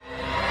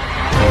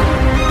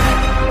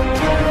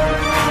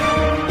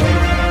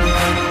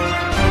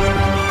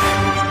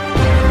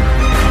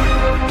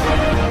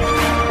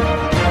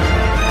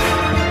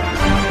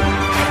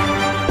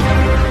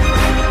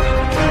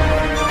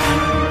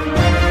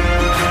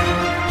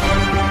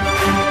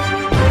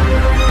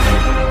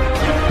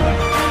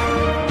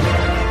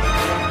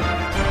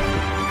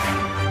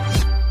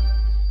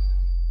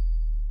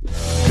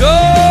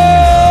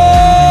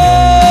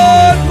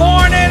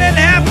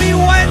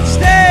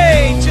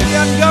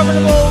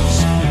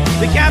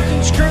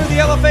Captain's crew,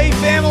 the LFA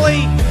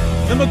family,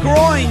 the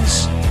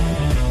McGroins.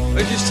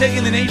 They're just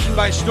taking the nation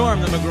by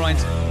storm, the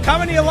McGroins.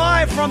 Coming to you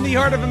live from the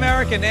heart of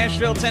America,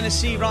 Nashville,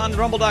 Tennessee, on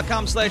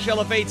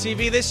rumble.com/LFA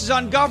TV. This is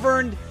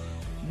Ungoverned,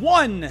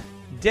 one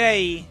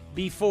day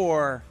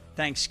before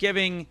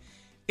Thanksgiving.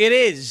 It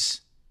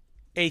is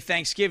a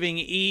Thanksgiving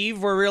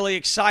Eve. We're really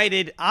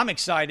excited. I'm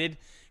excited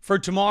for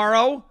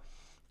tomorrow.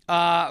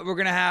 We're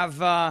going to have,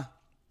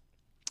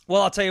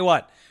 well, I'll tell you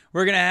what.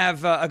 We're going to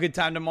have a good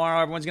time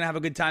tomorrow. Everyone's going to have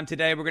a good time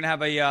today. We're going to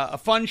have a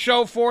fun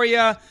show for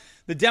you.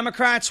 The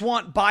Democrats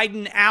want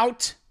Biden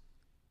out.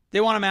 They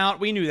want him out.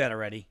 We knew that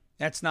already.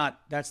 That's not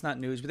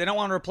news. But they don't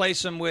want to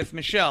replace him with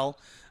Michelle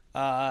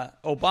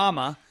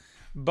Obama.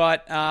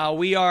 But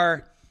we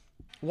are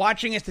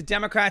watching as the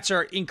Democrats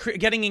are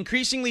getting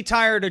increasingly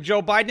tired of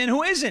Joe Biden. And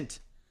who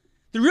isn't?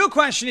 The real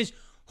question is,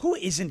 who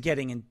isn't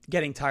getting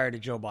tired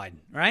of Joe Biden,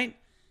 right?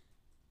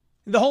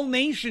 The whole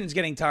nation is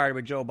getting tired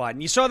of Joe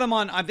Biden. You saw them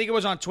on, I think it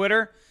was on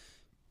Twitter,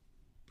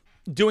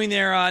 doing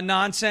their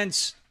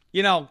nonsense,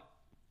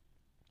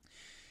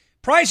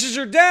 prices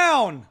are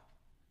down.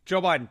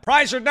 Joe Biden,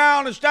 prices are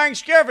down, it's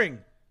Thanksgiving.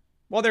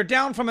 Well, they're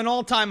down from an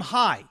all-time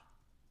high,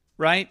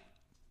 right?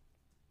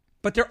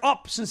 But they're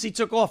up since he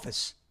took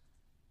office.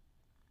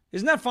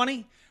 Isn't that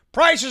funny?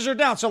 Prices are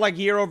down. So like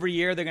year over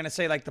year, they're going to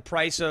say like the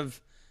price of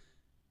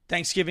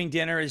Thanksgiving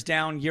dinner is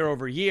down year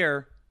over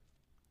year.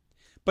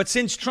 But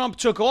since Trump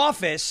took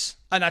office,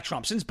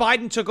 since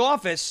Biden took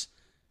office,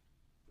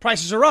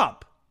 prices are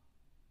up.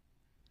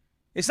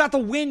 It's not the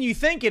win you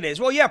think it is.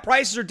 Well, yeah,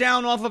 prices are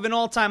down off of an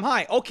all-time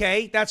high.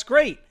 Okay, that's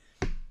great.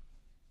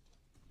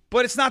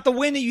 But it's not the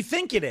win that you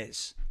think it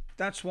is.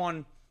 That's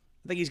one.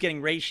 I think he's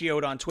getting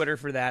ratioed on Twitter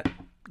for that.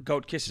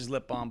 Goat kisses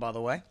lip balm, by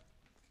the way.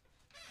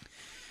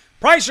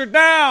 Prices are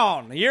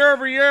down year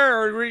over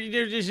year.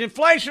 There's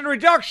Inflation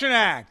Reduction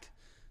Act.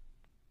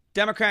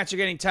 Democrats are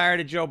getting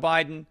tired of Joe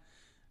Biden.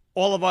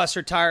 All of us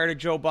are tired of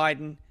Joe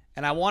Biden.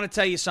 And I want to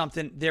tell you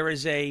something.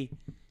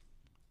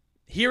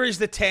 Here is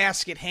the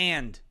task at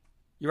hand.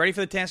 You ready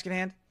for the task at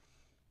hand?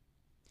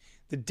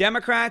 The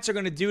Democrats are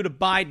going to do to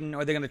Biden,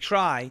 or they're going to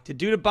try to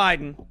do to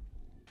Biden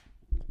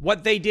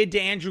what they did to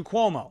Andrew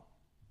Cuomo.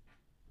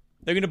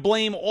 They're going to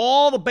blame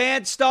all the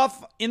bad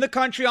stuff in the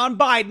country on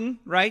Biden,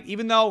 right?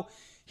 Even though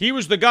he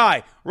was the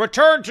guy.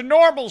 Return to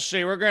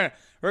normalcy. We're going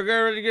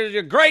to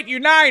a great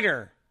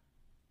uniter.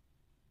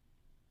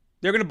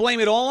 They're going to blame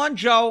it all on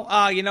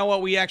Joe. You know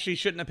what? We actually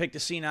shouldn't have picked a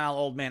senile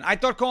old man. I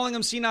thought calling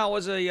him senile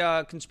was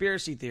a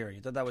conspiracy theory. I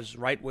thought that was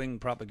right-wing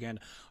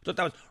propaganda. I thought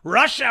that was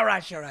Russia.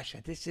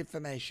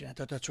 Disinformation. I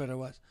thought that's what it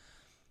was.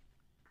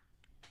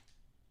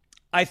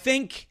 I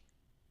think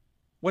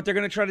what they're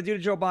going to try to do to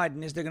Joe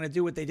Biden is they're going to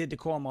do what they did to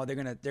Cuomo.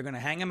 They're going to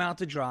hang him out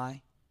to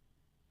dry.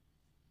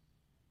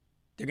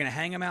 They're going to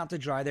hang him out to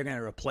dry. They're going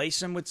to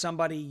replace him with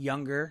somebody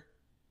younger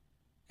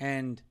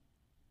and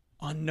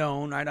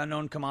unknown, right?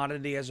 Unknown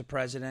commodity as a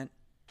president.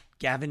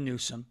 Gavin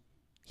Newsom.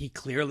 He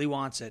clearly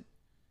wants it.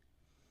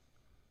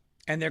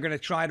 And they're going to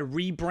try to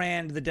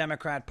rebrand the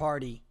Democrat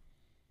Party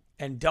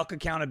and duck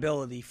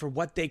accountability for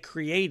what they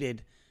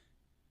created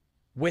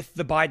with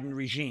the Biden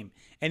regime.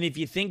 And if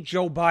you think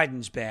Joe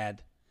Biden's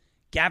bad,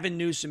 Gavin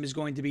Newsom is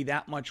going to be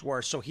that much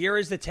worse. So here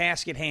is the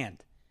task at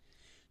hand.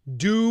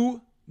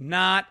 Do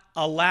not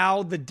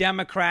allow the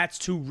Democrats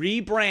to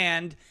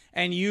rebrand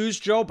and use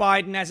Joe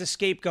Biden as a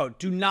scapegoat.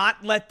 Do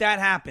not let that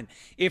happen.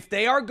 If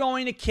they are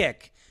going to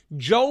kick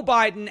Joe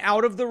Biden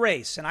out of the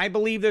race, and I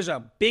believe there's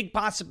a big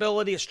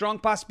possibility, a strong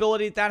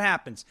possibility that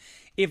happens.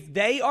 If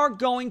they are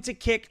going to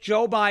kick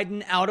Joe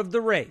Biden out of the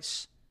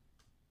race,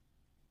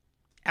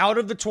 out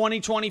of the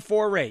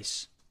 2024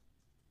 race,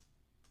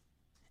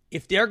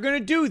 if they're going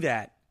to do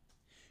that,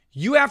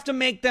 you have to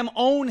make them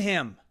own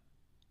him.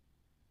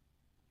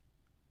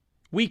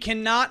 We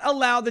cannot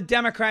allow the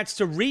Democrats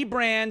to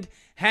rebrand,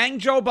 hang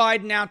Joe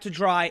Biden out to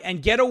dry,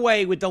 and get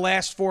away with the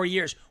last 4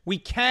 years. We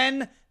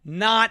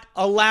cannot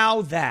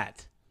allow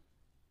that.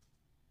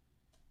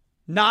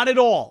 Not at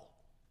all.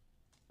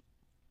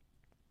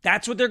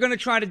 That's what they're going to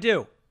try to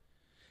do.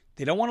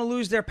 They don't want to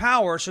lose their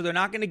power, so they're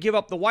not going to give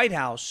up the White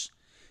House.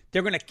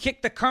 They're going to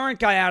kick the current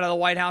guy out of the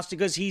White House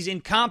because he's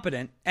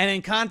incompetent and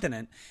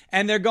incontinent,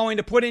 and they're going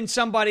to put in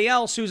somebody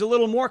else who's a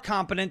little more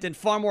competent and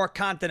far more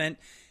continent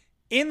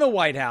in the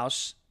White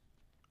House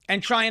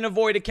and try and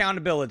avoid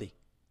accountability.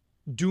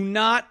 Do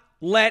not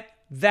let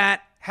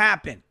that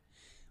happen.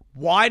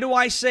 Why do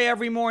I say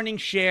every morning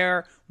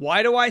share?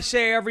 Why do I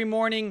say every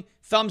morning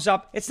thumbs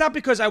up? It's not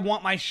because I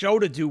want my show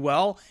to do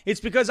well.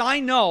 It's because I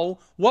know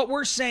what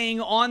we're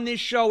saying on this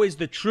show is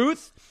the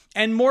truth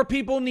and more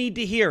people need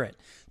to hear it.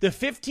 The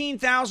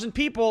 15,000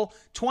 people,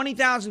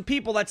 20,000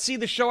 people that see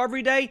the show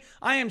every day,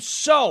 I am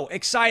so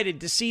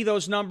excited to see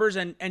those numbers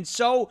and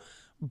so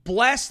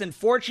blessed and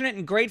fortunate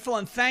and grateful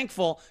and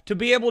thankful to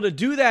be able to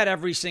do that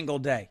every single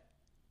day.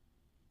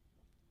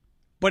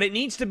 But it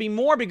needs to be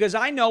more because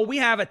I know we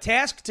have a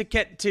task to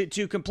get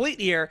to complete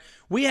here.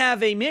 We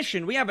have a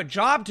mission. We have a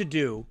job to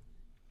do.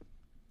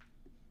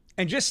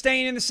 And just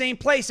staying in the same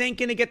place ain't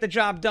going to get the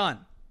job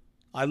done.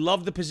 I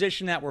love the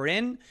position that we're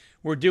in.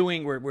 We're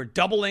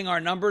doubling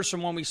our numbers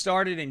from when we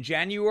started in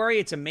January.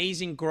 It's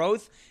amazing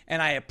growth, and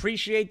I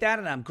appreciate that,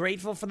 and I'm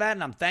grateful for that,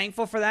 and I'm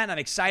thankful for that, and I'm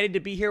excited to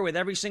be here with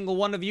every single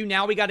one of you.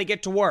 Now we got to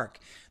get to work.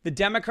 The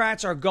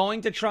Democrats are going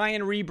to try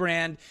and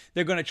rebrand.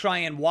 They're going to try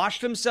and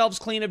wash themselves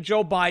clean of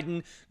Joe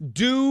Biden.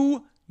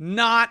 Do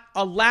not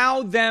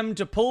allow them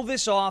to pull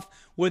this off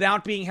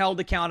without being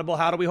held accountable.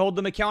 How do we hold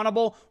them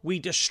accountable? We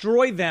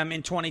destroy them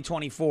in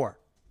 2024.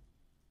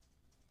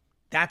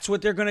 That's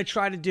what they're going to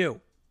try to do.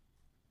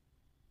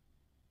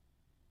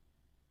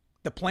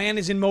 The plan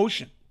is in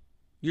motion.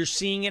 You're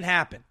seeing it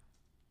happen.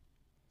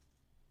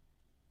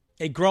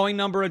 A growing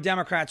number of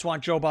Democrats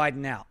want Joe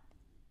Biden out.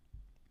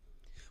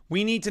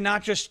 We need to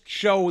not just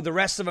show the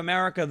rest of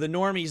America, the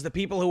normies, the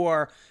people who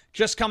are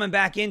just coming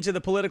back into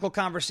the political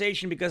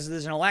conversation because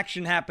there's an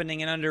election happening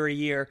in under a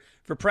year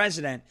for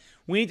president.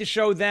 We need to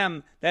show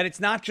them that it's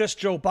not just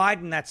Joe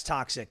Biden that's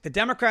toxic. The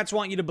Democrats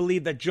want you to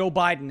believe that Joe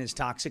Biden is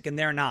toxic, and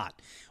they're not.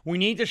 We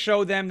need to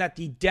show them that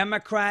the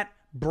Democrat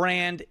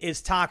brand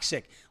is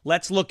toxic.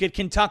 Let's look at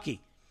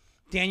Kentucky.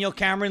 Daniel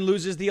Cameron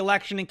loses the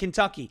election in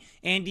Kentucky.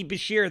 Andy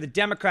Beshear, the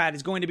Democrat,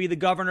 is going to be the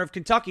governor of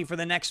Kentucky for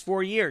the next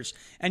 4 years.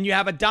 And you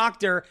have a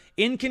doctor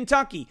in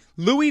Kentucky,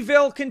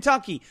 Louisville,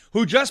 Kentucky,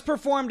 who just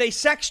performed a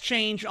sex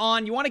change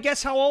on, you want to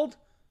guess how old?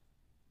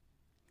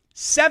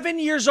 7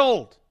 years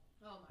old.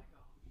 Oh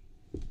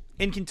my God.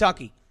 In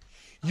Kentucky.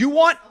 You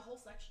want a whole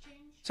sex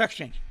change? Sex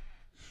change.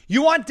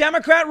 You want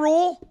Democrat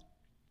rule?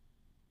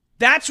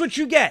 That's what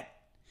you get.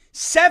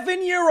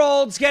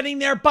 7-year-olds getting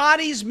their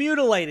bodies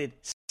mutilated.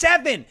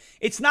 7.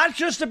 It's not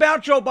just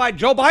about Joe Biden.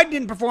 Joe Biden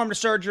didn't perform the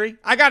surgery.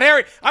 I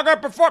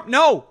got performed.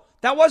 No,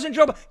 that wasn't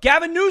Joe Biden.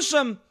 Gavin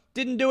Newsom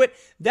didn't do it.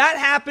 That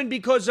happened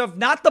because of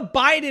not the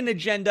Biden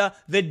agenda,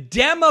 the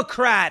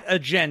Democrat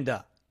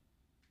agenda.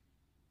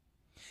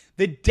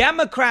 The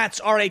Democrats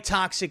are a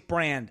toxic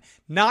brand,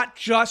 not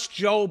just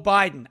Joe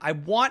Biden. I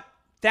want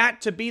that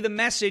to be the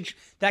message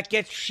that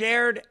gets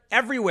shared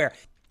everywhere.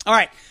 All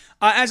right.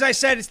 As I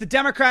said, it's the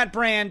Democrat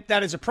brand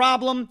that is a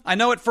problem. I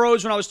know it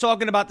froze when I was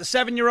talking about the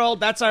 7-year-old.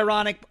 That's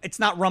ironic. It's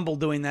not Rumble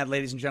doing that,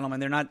 ladies and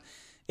gentlemen. They're not.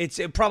 It's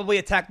probably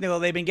a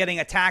technical. They've been getting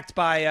attacked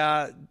by,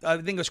 I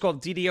think it was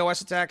called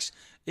DDoS attacks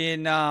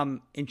in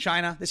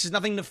China. This is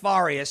nothing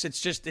nefarious.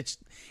 It's just, it's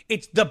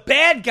the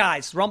bad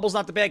guys. Rumble's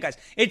not the bad guys.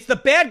 It's the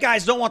bad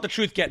guys don't want the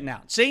truth getting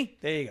out. See?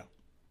 There you go.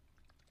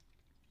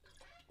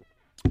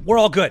 We're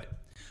all good.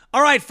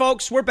 All right,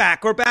 folks, we're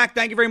back.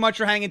 Thank you very much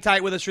for hanging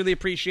tight with us. Really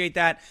appreciate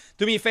that.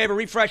 Do me a favor,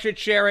 refresh it,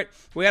 share it.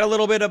 We had a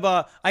little bit of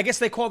a, I guess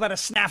they call that a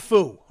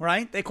snafu,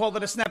 right? They called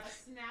it a snafu.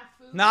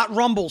 Not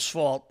Rumble's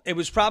fault. It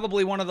was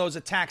probably one of those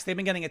attacks. They've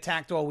been getting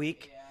attacked all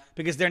week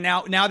because they're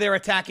now they're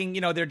attacking,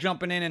 they're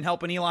jumping in and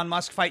helping Elon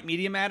Musk fight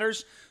Media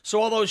Matters.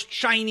 So all those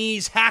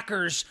Chinese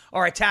hackers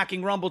are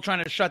attacking Rumble,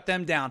 trying to shut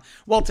them down.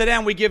 Well, to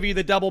them, we give you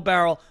the double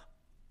barrel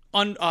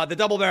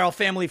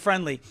family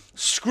friendly.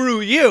 Screw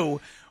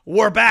you.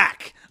 We're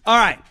back. All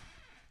right,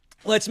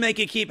 let's make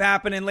it keep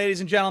happening,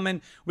 ladies and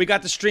gentlemen. We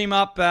got the stream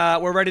up.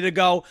 We're ready to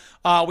go.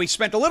 We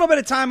spent a little bit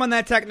of time on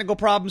that technical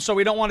problem, so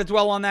we don't want to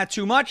dwell on that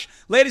too much.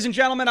 Ladies and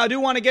gentlemen, I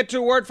do want to get to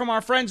a word from our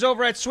friends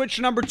over at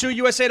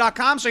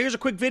switch2usa.com. So here's a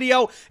quick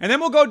video, and then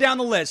we'll go down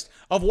the list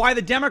of why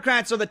the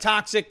Democrats are the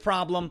toxic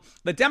problem.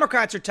 The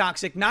Democrats are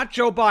toxic, not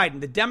Joe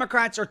Biden. The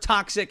Democrats are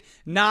toxic,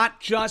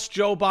 not just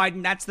Joe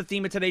Biden. That's the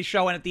theme of today's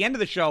show. And at the end of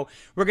the show,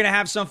 we're going to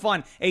have some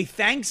fun. A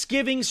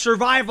Thanksgiving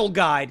survival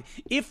guide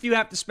if you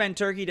have to spend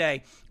Turkey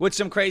Day with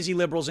some crazy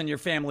liberals in your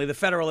family. The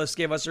Federalists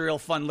gave us a real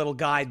fun little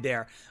guide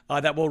there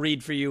that we'll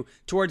read for you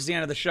towards the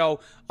end of the show.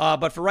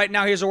 But for right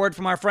now, here's a word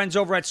from our friends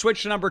over at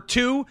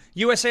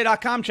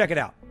switch2usa.com. Check it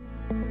out.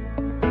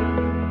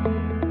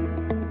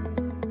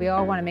 We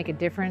all want to make a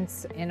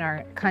difference in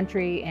our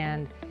country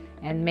and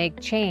make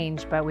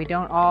change, but we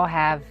don't all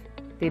have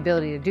the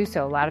ability to do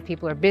so. A lot of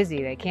people are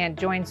busy. They can't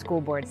join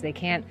school boards. They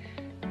can't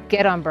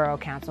get on borough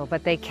council,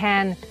 but they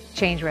can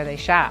change where they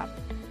shop.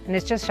 And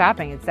it's just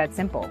shopping. It's that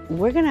simple.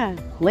 We're going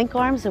to link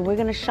arms and we're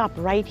going to shop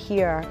right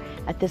here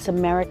at this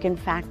American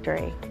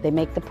factory. They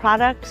make the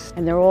products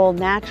and they're all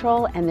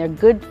natural and they're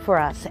good for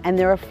us and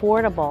they're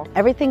affordable.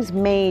 Everything's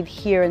made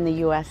here in the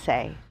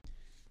USA.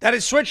 That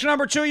is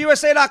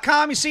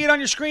switch2usa.com. You see it on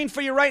your screen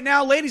for you right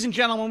now. Ladies and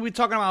gentlemen, we're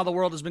talking about how the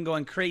world has been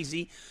going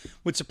crazy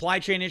with supply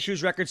chain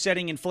issues,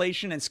 record-setting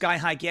inflation, and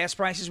sky-high gas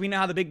prices. We know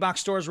how the big box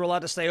stores were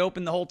allowed to stay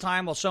open the whole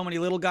time while so many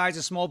little guys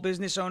and small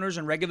business owners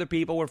and regular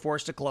people were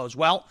forced to close.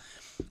 Well,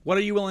 what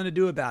are you willing to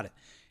do about it?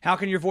 How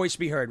can your voice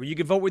be heard? Well, you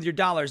can vote with your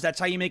dollars. That's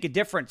how you make a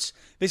difference.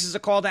 This is a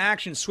call to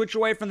action. Switch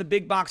away from the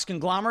big box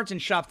conglomerates and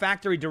shop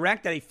factory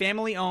direct at a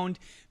family-owned,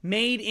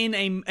 made in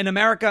an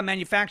America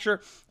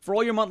manufacturer for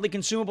all your monthly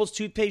consumables,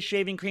 toothpaste,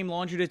 shaving cream,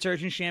 laundry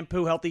detergent,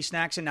 shampoo, healthy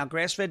snacks, and now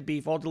grass-fed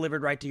beef, all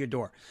delivered right to your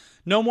door.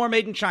 No more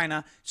made in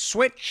China.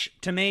 Switch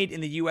to made in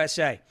the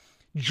USA.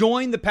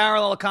 Join the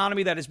parallel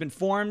economy that has been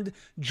formed.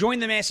 Join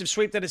the massive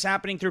sweep that is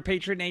happening through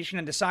Patriot Nation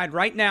and decide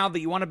right now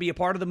that you want to be a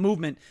part of the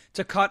movement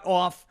to cut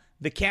off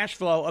the cash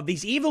flow of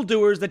these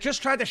evildoers that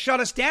just tried to shut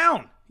us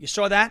down. You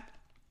saw that?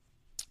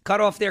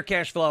 Cut off their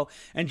cash flow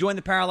and join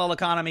the parallel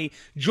economy.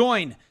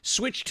 Join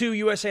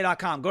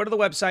switch2usa.com. Go to the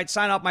website,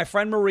 sign up. My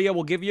friend Maria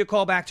will give you a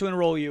call back to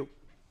enroll you.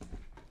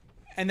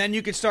 And then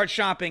you can start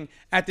shopping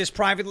at this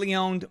privately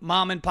owned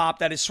mom and pop.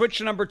 That is switch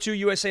the number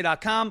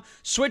 2usa.com.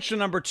 Switch the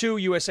number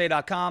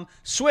 2usa.com.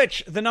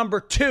 Switch the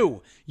number 2usa.com.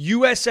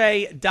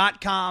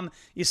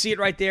 You see it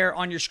right there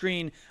on your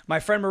screen. My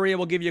friend Maria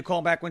will give you a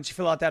call back once you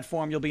fill out that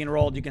form. You'll be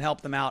enrolled. You can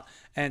help them out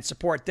and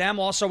support them.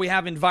 Also, we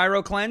have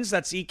EnviroCleanse.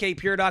 That's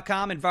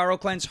ekpure.com.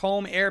 EnviroCleanse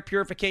home air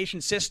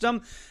purification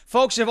system.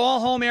 Folks, if all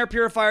home air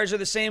purifiers are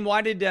the same,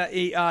 why did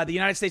the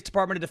United States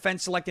Department of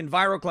Defense select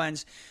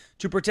EnviroCleanse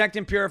to protect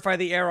and purify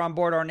the air on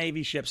board our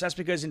Navy ships? That's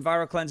because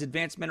EnviroCleanse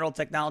advanced mineral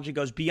technology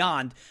goes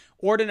beyond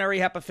ordinary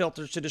HEPA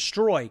filters to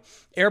destroy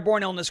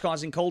airborne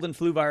illness-causing cold and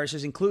flu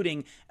viruses,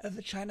 including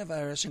the China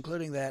virus,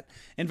 including that.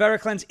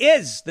 EnviroCleanse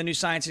is the new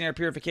science in air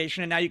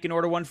purification, and now you can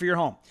order one for your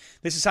home.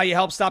 This is how you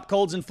help stop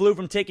colds and flu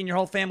from taking your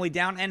whole family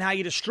down, and how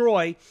you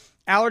destroy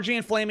allergy,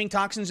 inflaming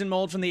toxins, and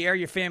mold from the air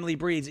your family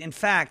breathes. In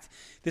fact,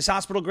 this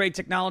hospital-grade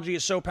technology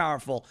is so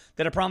powerful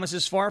that it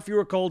promises far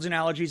fewer colds and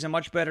allergies and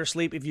much better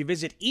sleep. If you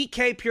visit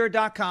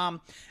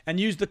ekpure.com and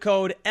use the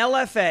code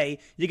LFA,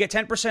 you get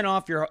 10%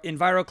 off your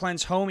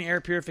EnviroCleanse home air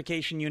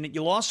purification unit.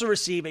 You'll also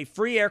receive a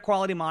free air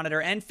quality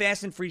monitor and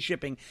fast and free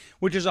shipping,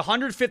 which is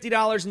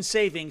 $150 in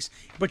savings.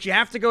 But you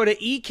have to go to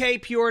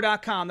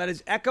ekpure.com. That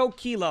is Echo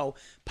Kilo,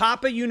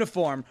 Papa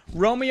Uniform,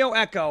 Romeo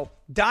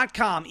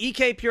Echo.com,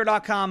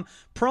 ekpure.com,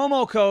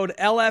 promo code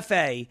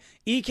LFA,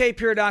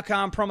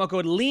 ekpure.com, promo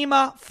code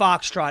Lima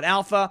Foxtrot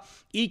Alpha,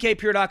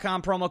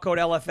 ekpure.com, promo code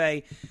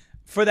LFA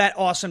for that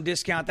awesome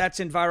discount. That's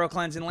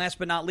EnviroCleanse. And last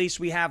but not least,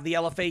 we have the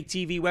LFA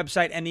TV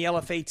website and the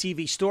LFA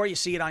TV store. You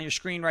see it on your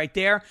screen right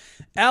there.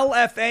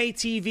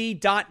 LFATV.us,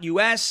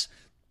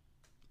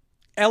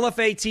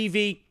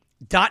 LFATV.us.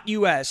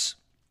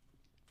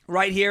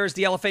 Right here is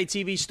the LFA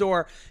TV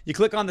store. You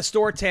click on the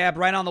store tab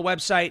right on the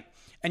website,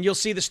 and you'll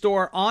see the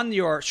store on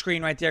your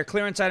screen right there.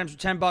 Clearance items are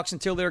 $10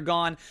 until they're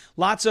gone.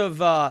 Lots of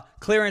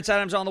clearance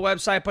items on the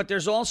website, but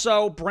there's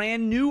also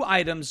brand new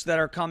items that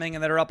are coming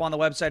and that are up on the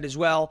website as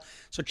well.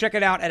 So check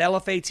it out at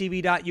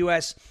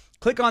LFATV.us.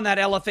 Click on that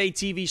LFA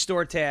TV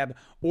store tab,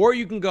 or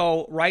you can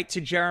go right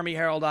to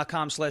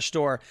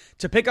jeremyherald.com/store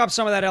to pick up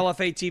some of that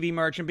LFA TV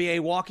merch and be a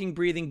walking,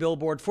 breathing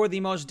billboard for the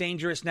most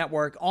dangerous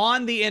network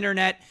on the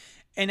internet,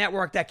 a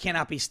network that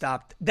cannot be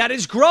stopped, that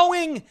is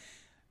growing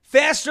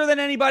faster than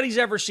anybody's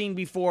ever seen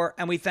before,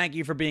 and we thank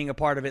you for being a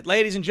part of it.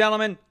 Ladies and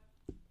gentlemen,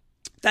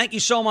 thank you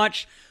so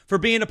much for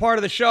being a part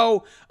of the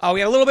show. We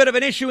had a little bit of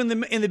an issue in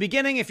the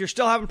beginning. If you're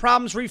still having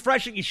problems,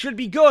 refresh it. You should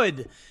be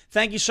good.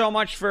 Thank you so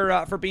much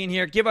for being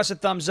here. Give us a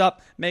thumbs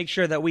up. Make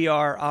sure that we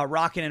are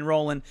rocking and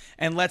rolling,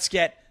 and let's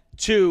get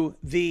to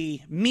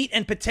the meat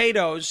and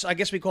potatoes. I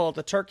guess we call it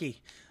the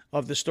turkey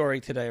of the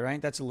story today,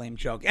 right? That's a lame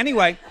joke.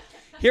 Anyway,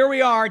 here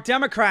we are.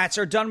 Democrats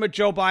are done with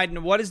Joe Biden.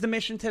 What is the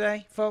mission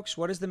today, folks?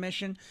 What is the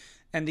mission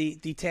and the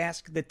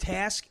task? The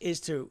task is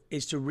to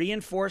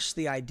reinforce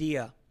the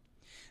idea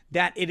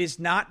that it is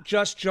not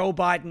just Joe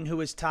Biden who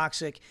is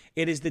toxic.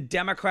 It is the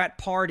Democrat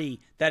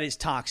Party that is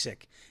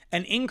toxic.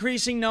 An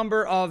increasing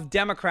number of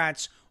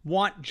Democrats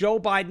want Joe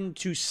Biden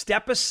to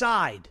step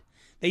aside.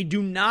 They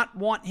do not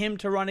want him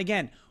to run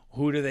again.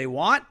 Who do they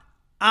want?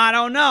 I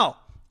don't know.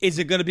 Is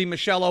it going to be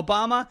Michelle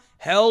Obama?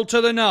 Hell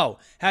to the no.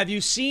 Have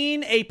you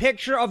seen a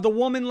picture of the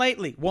woman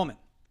lately?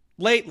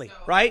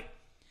 Right?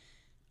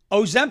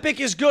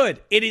 Ozempic is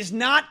good. It is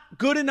not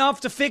good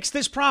enough to fix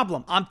this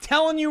problem. I'm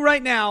telling you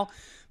right now,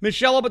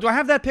 Michelle Obama. Do I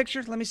have that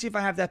picture? Let me see if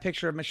I have that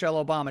picture of Michelle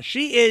Obama.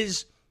 She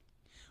is,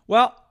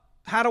 well,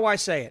 how do I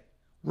say it?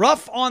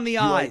 Rough on the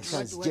eyes.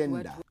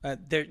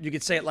 There, you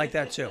could say it like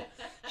that too.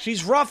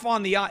 She's rough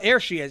on the eye. There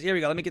she is. Here we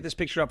go. Let me get this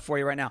picture up for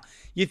you right now.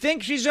 You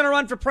think she's going to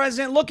run for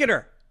president? Look at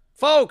her.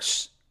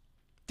 Folks,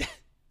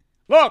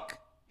 look,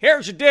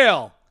 here's the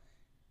deal.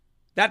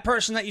 That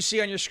person that you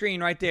see on your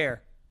screen right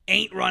there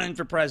ain't running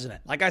for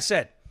president. Like I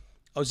said,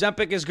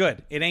 Ozempic is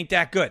good. It ain't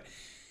that good.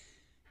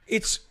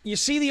 You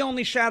see the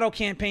only shadow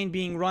campaign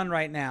being run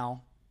right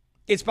now,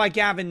 it's by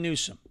Gavin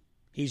Newsom.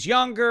 He's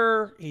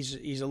younger.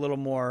 He's a little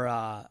more,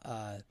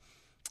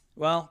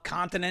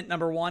 continent,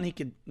 number one. He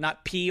could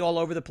not pee all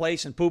over the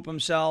place and poop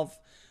himself.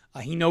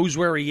 He knows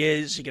where he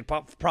is. He could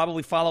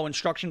probably follow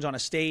instructions on a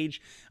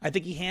stage. I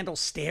think he handles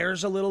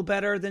stairs a little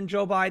better than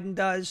Joe Biden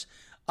does.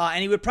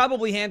 And he would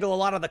probably handle a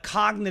lot of the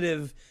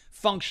cognitive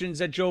functions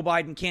that Joe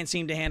Biden can't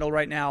seem to handle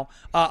right now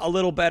a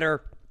little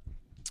better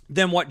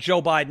than what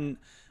Joe Biden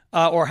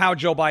or how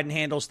Joe Biden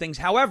handles things.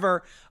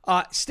 However,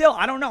 still,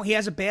 I don't know. He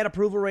has a bad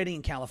approval rating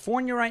in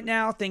California right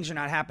now. Things are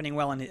not happening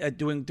well in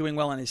doing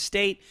well in his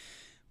state.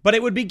 But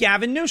it would be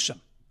Gavin Newsom.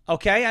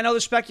 Okay, I know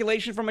there's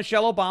speculation from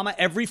Michelle Obama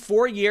every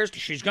 4 years.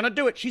 She's going to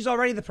do it. She's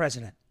already the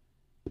president.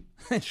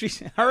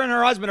 Her and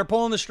her husband are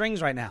pulling the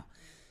strings right now.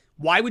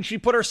 Why would she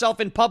put herself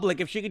in public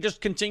if she could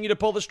just continue to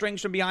pull the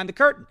strings from behind the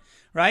curtain,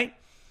 right?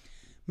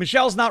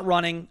 Michelle's not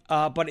running,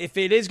 but if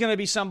it is going to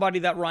be somebody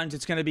that runs,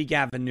 it's going to be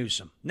Gavin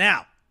Newsom.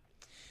 Now,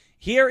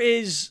 here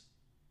is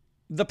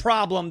the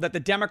problem that the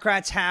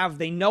Democrats have.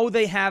 They know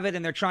they have it,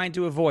 and they're trying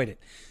to avoid it.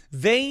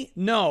 They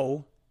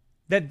know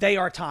that they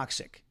are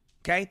toxic,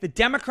 okay? The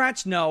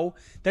Democrats know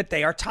that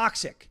they are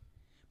toxic,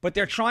 but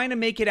they're trying to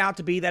make it out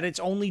to be that it's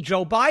only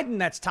Joe Biden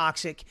that's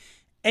toxic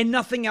and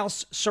nothing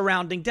else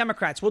surrounding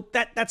Democrats. Well,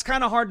 that's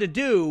kind of hard to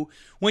do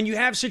when you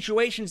have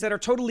situations that are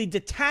totally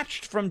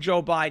detached from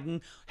Joe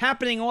Biden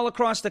happening all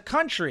across the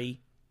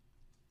country.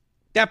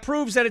 That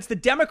proves that it's the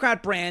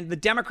Democrat brand, the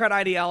Democrat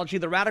ideology,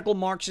 the radical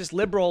Marxist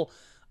liberal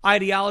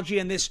ideology,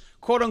 and this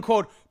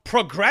quote-unquote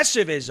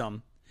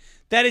progressivism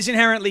that is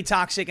inherently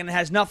toxic and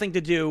has nothing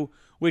to do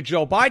with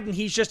Joe Biden.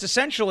 He's just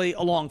essentially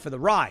along for the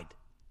ride.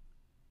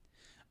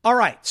 All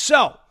right,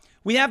 so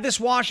we have this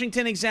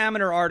Washington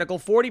Examiner article.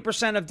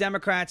 40% of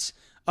Democrats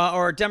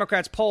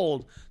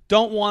polled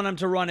don't want him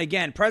to run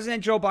again.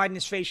 President Joe Biden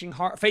is facing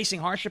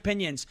harsh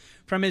opinions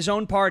from his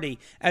own party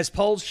as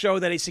polls show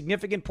that a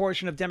significant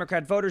portion of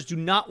Democrat voters do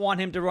not want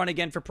him to run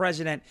again for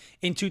president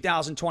in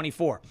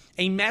 2024.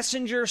 A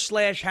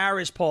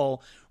Messenger/Harris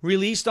poll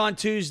released on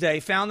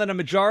Tuesday found that a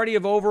majority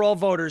of overall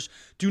voters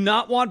do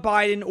not want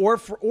Biden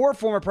or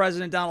former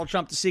President Donald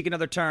Trump to seek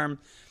another term,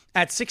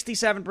 at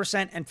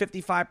 67% and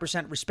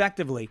 55%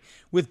 respectively.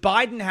 With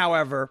Biden,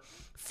 however,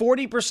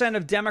 40%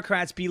 of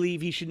Democrats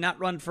believe he should not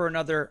run for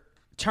another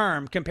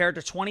term compared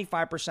to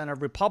 25%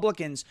 of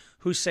Republicans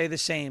who say the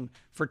same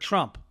for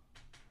Trump.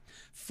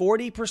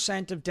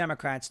 40% of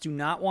Democrats do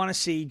not want to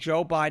see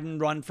Joe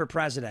Biden run for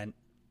president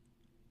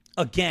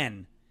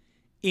again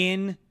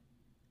in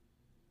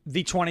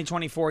the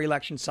 2024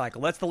 election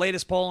cycle. That's the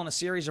latest poll in a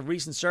series of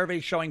recent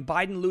surveys showing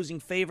Biden losing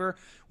favor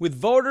with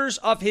voters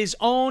of his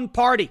own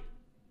party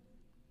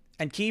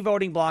and key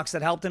voting blocs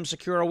that helped him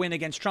secure a win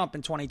against Trump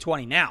in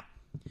 2020. Now,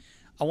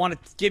 I want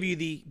to give you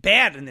the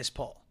bad in this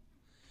poll.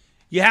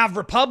 You have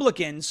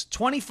Republicans,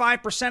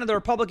 25% of the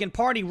Republican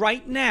Party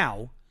right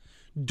now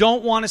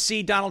don't want to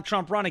see Donald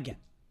Trump run again.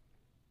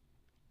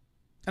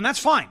 And that's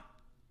fine.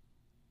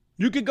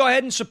 You could go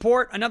ahead and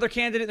support another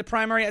candidate in the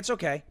primary. That's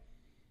okay.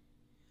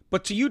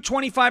 But to you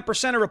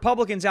 25% of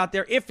Republicans out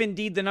there, if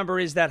indeed the number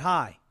is that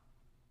high,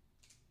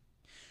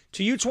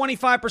 to you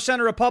 25%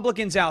 of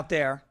Republicans out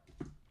there,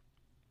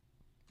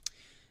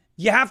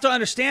 you have to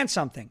understand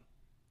something.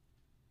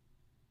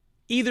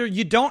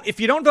 If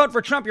you don't vote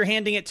for Trump, you're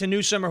handing it to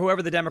Newsom or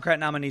whoever the Democrat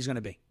nominee is going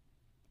to be.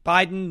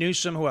 Biden,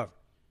 Newsom, whoever.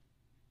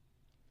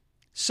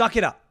 Suck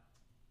it up.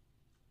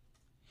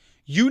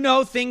 You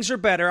know things are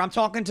better. I'm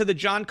talking to the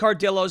John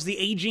Cardillos, the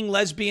aging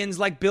lesbians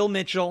like Bill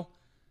Mitchell,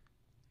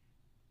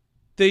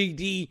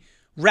 the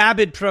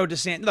rabid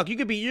pro-DeSantis. Look, you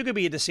could be a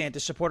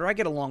DeSantis supporter. I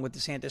get along with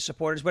DeSantis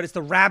supporters, but it's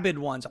the rabid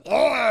ones.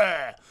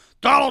 Oh,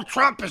 Donald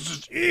Trump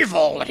is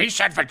evil. He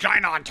said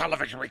vagina on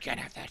television. We can't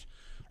have that.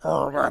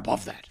 We're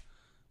above that.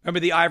 Remember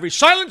the Ivory?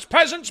 Silence,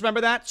 peasants.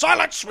 Remember that?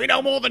 Silence. We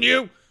know more than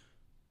you.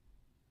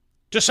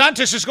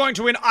 DeSantis is going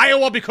to win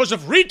Iowa because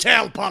of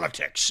retail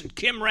politics and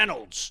Kim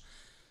Reynolds.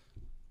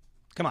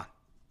 Come on.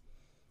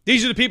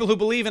 These are the people who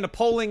believe in a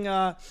polling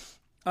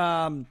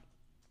firm,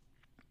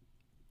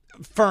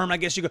 I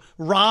guess you go.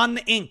 Ron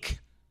Inc.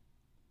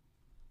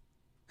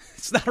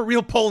 It's not a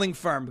real polling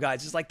firm,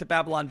 guys. It's like the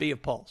Babylon Bee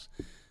of polls.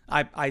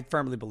 I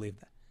firmly believe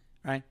that,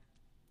 right?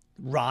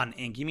 Ron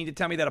Inc. You mean to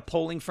tell me that a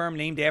polling firm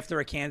named after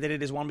a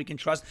candidate is one we can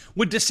trust?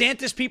 Would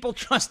DeSantis people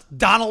trust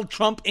Donald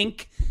Trump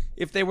Inc.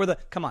 if they were the...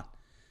 Come on.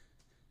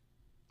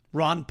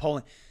 Ron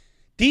Polling.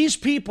 These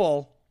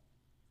people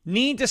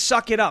need to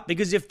suck it up,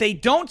 because if they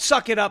don't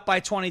suck it up by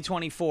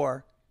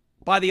 2024,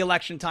 by the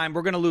election time,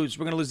 we're going to lose.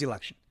 We're going to lose the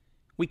election.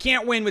 We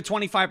can't win with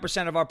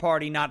 25% of our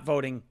party not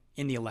voting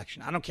in the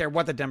election. I don't care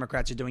what the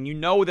Democrats are doing. You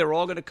know they're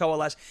all going to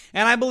coalesce.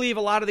 And I believe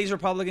a lot of these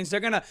Republicans,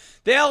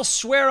 they'll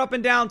swear up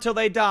and down till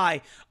they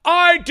die,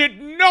 I did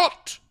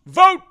not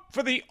vote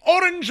for the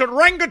orange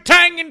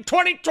orangutan in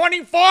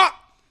 2024.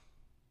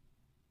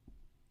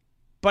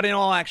 But in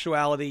all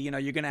actuality, you're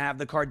going to have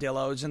the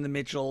Cardillos and the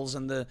Mitchells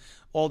and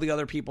all the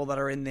other people that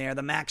are in there,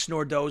 the Max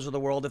Nordos of the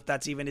world, if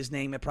that's even his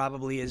name. It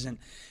probably isn't.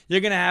 You're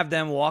going to have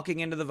them walking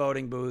into the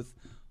voting booth,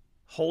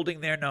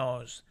 holding their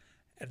nose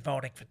and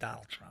voting for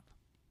Donald Trump,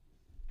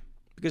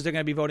 because they're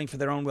going to be voting for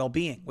their own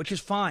well-being, which is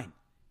fine.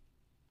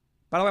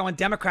 By the way, I want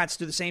Democrats to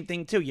do the same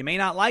thing too. You may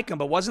not like them,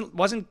 but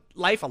wasn't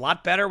life a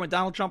lot better when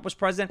Donald Trump was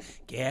president?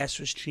 Gas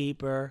was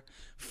cheaper.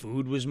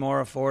 Food was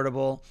more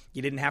affordable.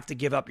 You didn't have to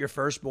give up your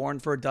firstborn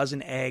for a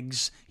dozen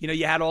eggs.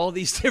 You had all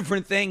these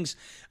different things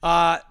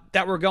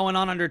that were going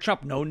on under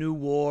Trump. No new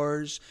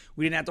wars.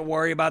 We didn't have to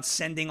worry about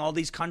sending all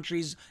these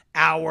countries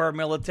our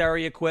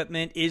military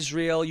equipment,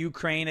 Israel,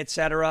 Ukraine,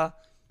 etc.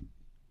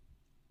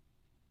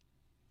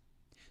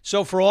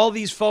 So for all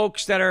these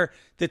folks that are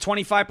the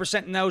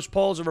 25% in those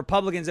polls of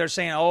Republicans that are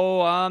saying,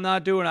 oh, I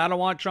don't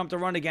want Trump to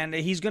run again,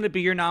 he's going to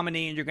be your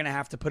nominee and you're going to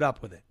have to put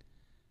up with it.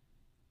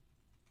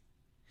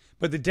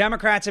 But the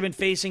Democrats have been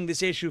facing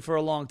this issue for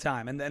a long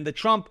time. And the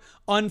Trump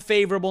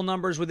unfavorable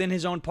numbers within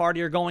his own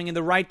party are going in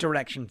the right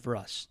direction for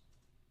us.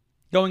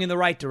 Going in the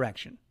right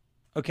direction.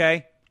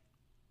 Okay?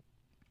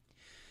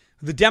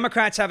 The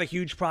Democrats have a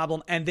huge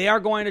problem, and they are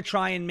going to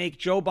try and make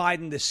Joe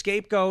Biden the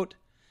scapegoat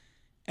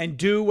and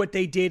do what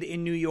they did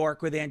in New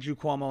York with Andrew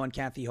Cuomo and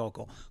Kathy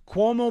Hochul.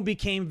 Cuomo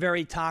became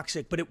very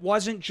toxic, but it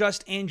wasn't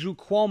just Andrew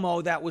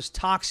Cuomo that was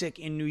toxic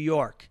in New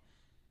York.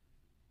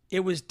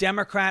 It was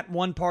Democrat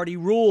one-party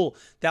rule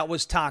that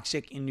was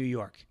toxic in New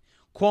York.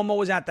 Cuomo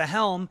was at the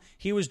helm.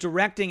 He was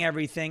directing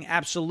everything.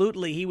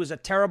 Absolutely. He was a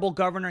terrible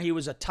governor. He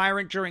was a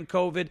tyrant during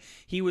COVID.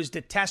 He was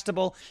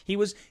detestable.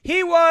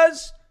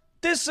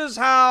 This is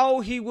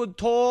how he would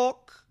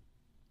talk.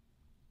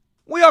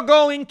 We are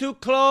going to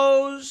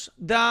close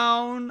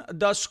down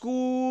the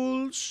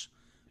schools.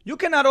 You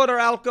cannot order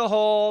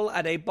alcohol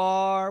at a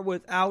bar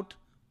without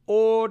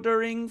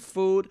ordering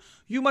food.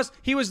 He was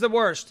the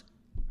worst,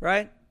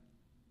 right?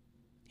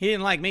 He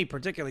didn't like me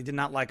particularly, did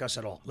not like us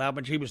at all.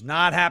 Loudman, he was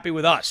not happy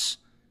with us.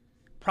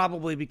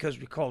 Probably because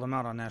we called him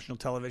out on national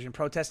television,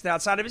 protested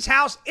outside of his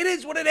house. It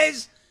is what it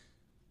is.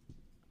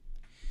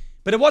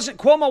 But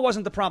Cuomo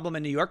wasn't the problem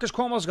in New York, because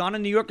Cuomo's gone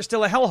and New York is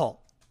still a hellhole.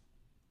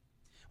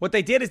 What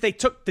they did is the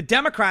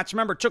Democrats,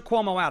 took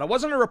Cuomo out. It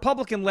wasn't a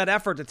Republican-led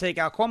effort to take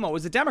out Cuomo. It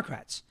was the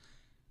Democrats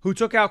who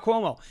took out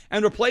Cuomo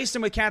and replaced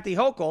him with Kathy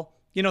Hochul,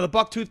 the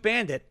bucktooth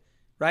bandit,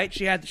 right?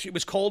 She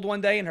was cold one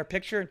day in her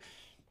picture.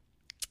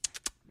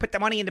 Put the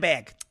money in the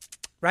bag,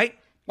 right?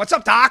 What's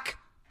up, Doc?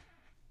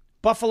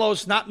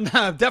 Buffalo's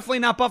definitely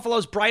not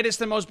Buffalo's brightest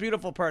and most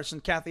beautiful person,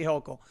 Kathy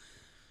Hochul.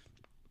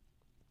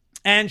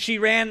 And she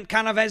ran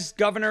kind of as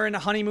governor in a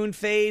honeymoon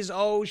phase.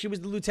 Oh, she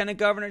was the lieutenant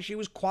governor. She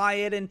was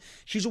quiet, and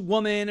she's a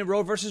woman, and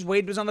Roe versus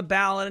Wade was on the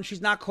ballot, and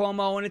she's not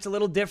Cuomo, and it's a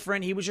little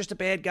different. He was just a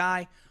bad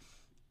guy.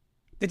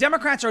 The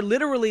Democrats are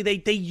literally,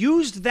 they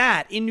used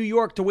that in New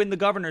York to win the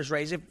governor's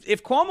race.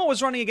 If Cuomo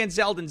was running against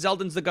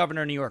Zeldin's the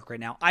governor of New York right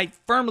now. I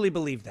firmly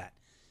believe that.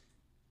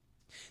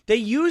 They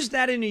used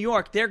that in New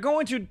York. They're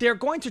going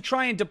to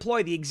try and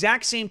deploy the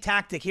exact same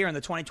tactic here in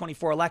the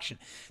 2024 election.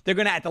 They're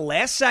going to, at the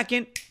last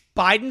second,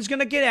 Biden's going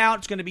to get out.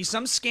 It's going to be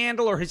some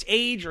scandal or his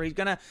age, or he's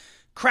going to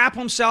crap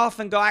himself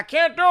and go, I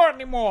can't do it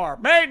anymore.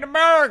 Made in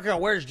America.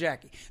 Where's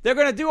Jackie? They're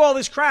going to do all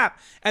this crap,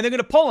 and they're going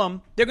to pull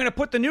him. They're going to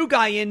put the new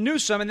guy in,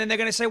 Newsom, and then they're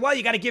going to say, well,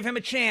 you got to give him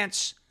a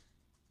chance.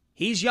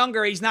 He's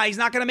younger. He's not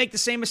going to make the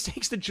same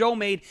mistakes that Joe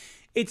made.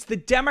 It's the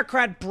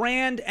Democrat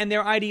brand and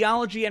their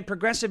ideology and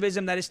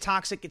progressivism that is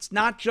toxic. It's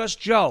not just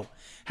Joe.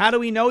 How do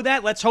we know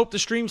that? Let's hope the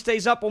stream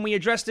stays up when we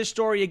address this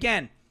story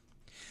again.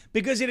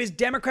 Because it is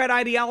Democrat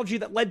ideology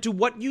that led to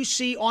what you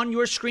see on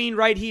your screen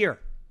right here.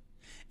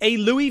 A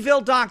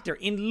Louisville doctor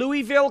in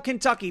Louisville,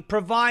 Kentucky,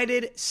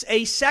 provided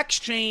a sex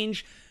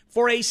change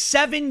for a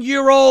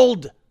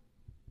 7-year-old.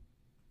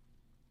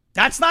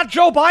 That's not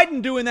Joe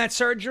Biden doing that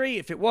surgery.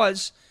 If it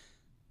was,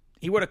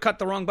 he would have cut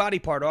the wrong body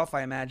part off,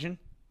 I imagine.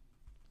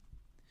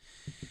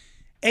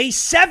 A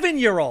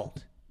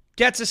 7-year-old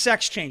gets a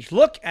sex change.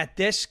 Look at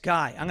this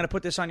guy. I'm going to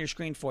put this on your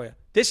screen for you.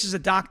 This is a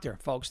doctor,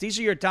 folks. These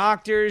are your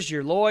doctors,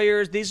 your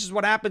lawyers. This is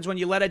what happens when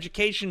you let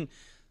education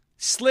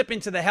slip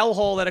into the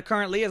hellhole that it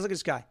currently is. Look at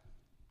this guy.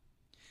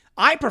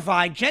 I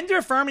provide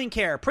gender-affirming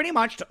care pretty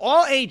much to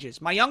all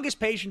ages, my youngest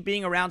patient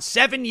being around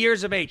 7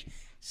 years of age.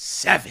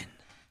 7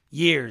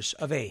 years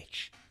of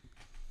age.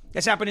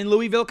 This happened in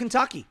Louisville,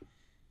 Kentucky,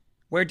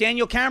 where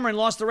Daniel Cameron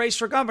lost the race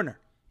for governor.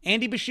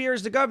 Andy Beshear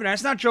is the governor.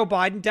 That's not Joe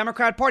Biden,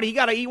 Democrat Party.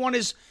 He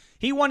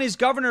won his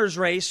governor's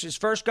race, his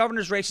first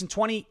governor's race in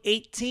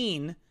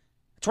 2019,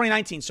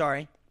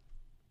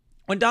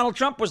 when Donald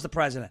Trump was the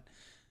president.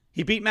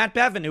 He beat Matt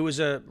Bevin, who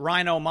was a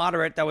rhino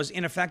moderate that was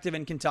ineffective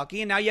in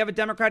Kentucky, and now you have a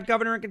Democrat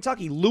governor in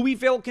Kentucky,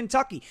 Louisville,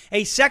 Kentucky,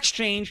 a sex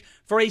change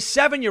for a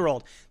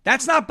 7-year-old.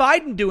 That's not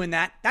Biden doing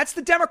that. That's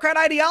the Democrat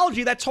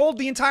ideology that told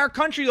the entire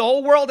country, the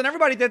whole world, and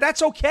everybody that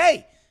that's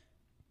okay.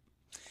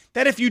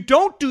 That if you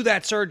don't do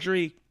that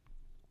surgery,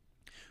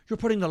 you're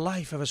putting the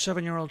life of a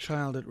 7-year-old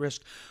child at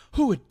risk.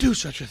 Who would do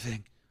such a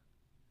thing?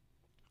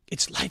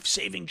 It's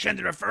life-saving,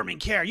 gender-affirming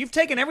care. You've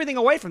taken everything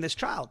away from this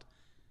child.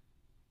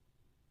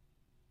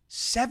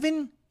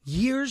 7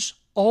 years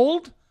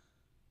old?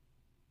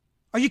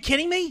 Are you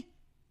kidding me?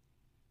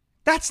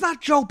 That's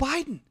not Joe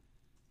Biden.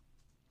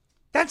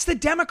 That's the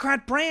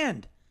Democrat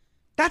brand.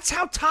 That's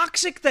how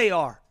toxic they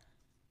are.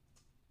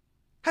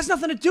 Has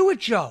nothing to do with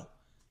Joe.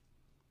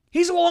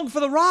 He's along for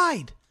the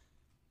ride.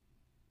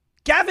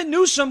 Gavin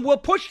Newsom will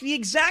push the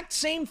exact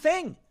same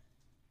thing.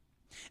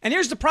 And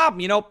here's the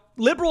problem.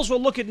 Liberals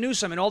will look at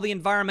Newsom and all the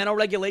environmental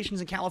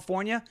regulations in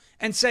California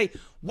and say,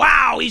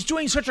 wow, he's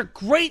doing such a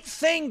great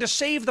thing to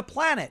save the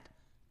planet,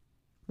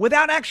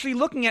 without actually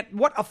looking at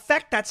what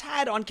effect that's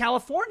had on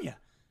California.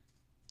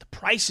 The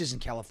prices in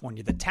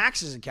California, the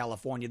taxes in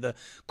California, the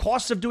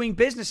cost of doing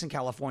business in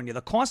California,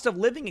 the cost of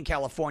living in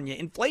California,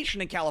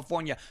 inflation in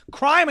California,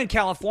 crime in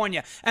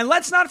California. And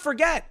let's not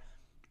forget,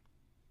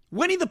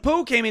 Winnie the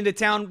Pooh came into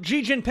town,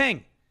 Xi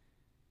Jinping.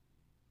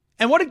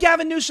 And what did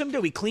Gavin Newsom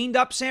do? He cleaned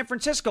up San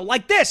Francisco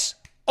like this,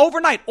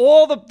 overnight.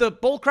 All the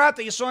bull crap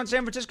that you saw in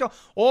San Francisco,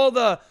 all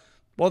the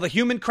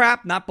human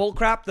crap, not bull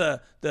crap, the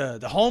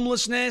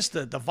homelessness,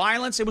 the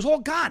violence, it was all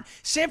gone.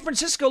 San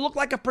Francisco looked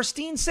like a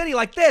pristine city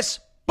like this.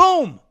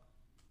 Boom.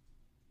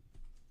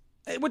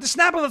 With the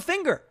snap of a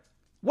finger.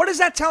 What does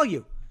that tell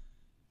you?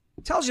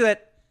 It tells you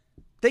that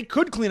They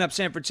could clean up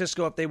San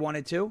Francisco if they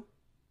wanted to.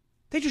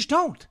 They just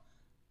don't.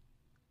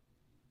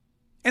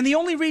 And the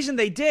only reason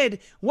they did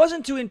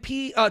wasn't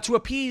to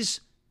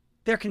appease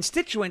their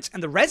constituents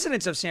and the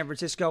residents of San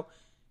Francisco.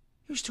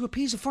 It was to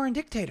appease a foreign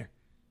dictator.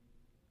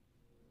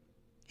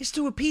 It's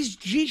to appease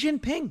Xi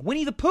Jinping,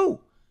 Winnie the Pooh.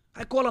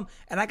 I call him,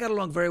 and I got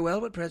along very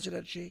well with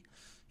President Xi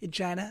in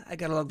China. I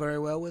got along very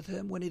well with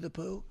him, Winnie the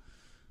Pooh.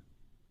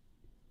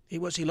 He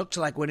looks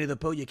like Winnie the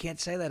Pooh. You can't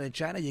say that in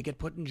China. You get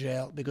put in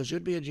jail because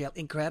you'd be in jail.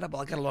 Incredible.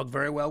 I got along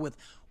very well with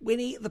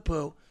Winnie the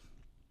Pooh.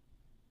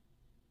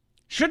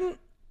 Shouldn't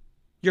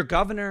your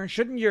governor,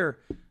 shouldn't your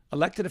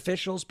elected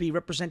officials be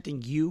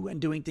representing you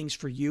and doing things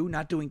for you,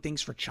 not doing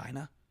things for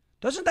China?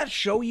 Doesn't that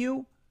show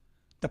you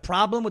the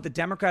problem with the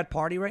Democrat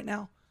Party right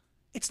now?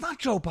 It's not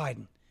Joe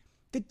Biden.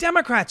 The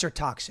Democrats are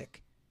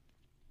toxic.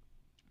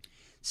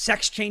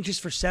 Sex changes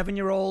for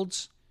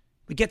 7-year-olds.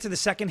 We get to the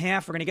second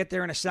half. We're going to get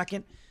there in a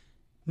second.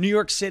 New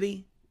York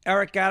City,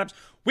 Eric Adams.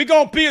 We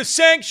going to be a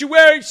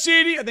sanctuary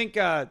city. I think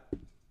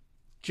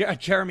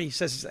Jeremy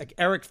says it's like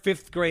Eric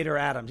 5th grader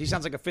Adams. He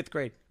sounds like a 5th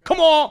grade. Come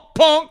on,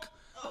 punk.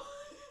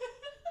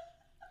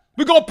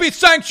 We're going to be a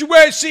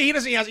sanctuary city.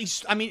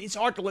 It's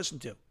hard to listen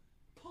to.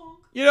 Punk.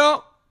 You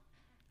know?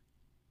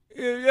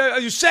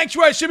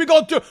 Sanctuary city.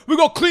 We're going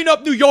to clean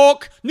up New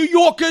York. New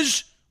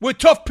Yorkers. We're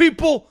tough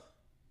people.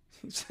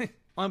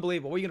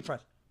 Unbelievable. What are you going to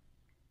press?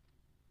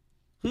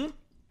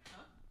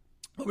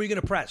 What were you going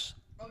to press?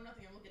 Oh,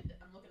 nothing. I'm looking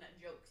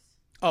at jokes.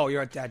 Oh,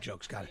 you're at dad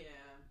jokes. Got it. Yeah.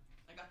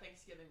 I got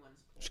Thanksgiving ones.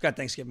 She's got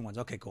Thanksgiving ones.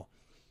 Okay, cool.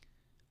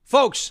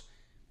 Folks,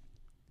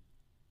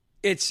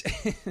 it's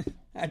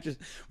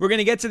we're going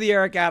to get to the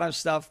Eric Adams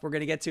stuff. We're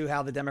going to get to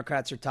how the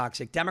Democrats are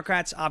toxic.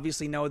 Democrats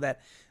obviously know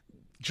that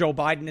Joe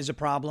Biden is a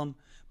problem,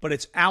 but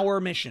it's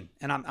our mission.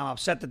 And I'm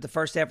upset that the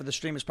first half of the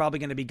stream is probably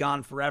going to be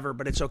gone forever,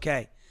 but it's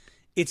okay.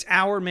 It's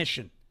our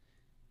mission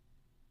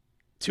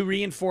to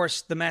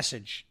reinforce the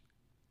message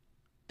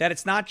that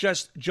it's not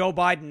just Joe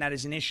Biden that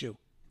is an issue.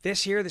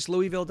 This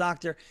Louisville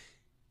doctor,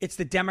 it's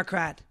the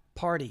Democrat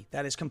Party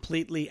that is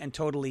completely and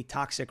totally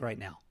toxic right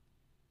now.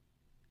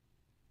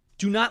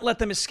 Do not let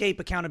them escape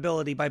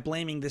accountability by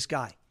blaming this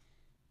guy.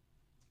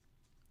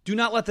 Do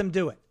not let them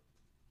do it.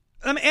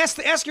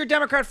 Ask your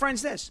Democrat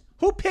friends this.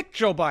 Who picked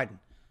Joe Biden?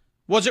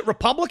 Was it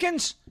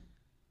Republicans?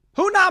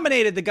 Who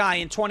nominated the guy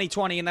in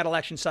 2020 in that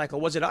election cycle?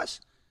 Was it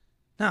us?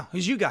 No, it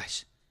was you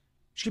guys.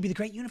 Should be the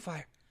great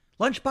unifier.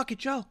 Lunch Bucket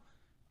Joe.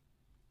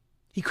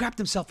 He crapped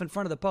himself in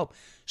front of the Pope.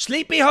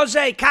 Sleepy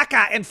Jose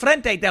caca en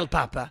frente del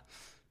Papa.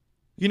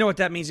 You know what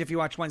that means if you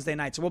watch Wednesday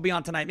night. So we'll be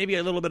on tonight. Maybe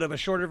a little bit of a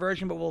shorter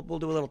version, but we'll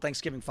do a little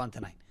Thanksgiving fun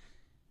tonight.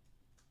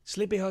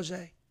 Sleepy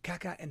Jose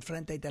caca en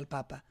frente del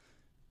Papa.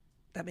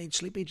 That means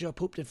Sleepy Joe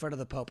pooped in front of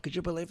the Pope. Could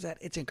you believe that?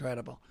 It's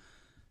incredible.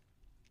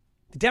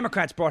 The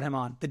Democrats brought him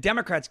on. The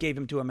Democrats gave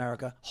him to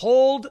America.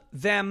 Hold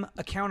them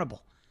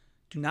accountable.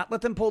 Do not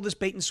let them pull this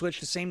bait and switch,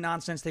 the same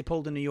nonsense they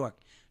pulled in New York.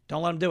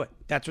 Don't let them do it.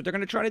 That's what they're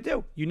going to try to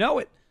do. You know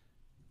it.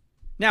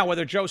 Now,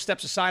 whether Joe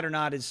steps aside or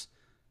not is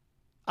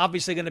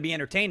obviously going to be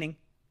entertaining.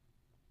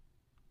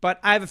 But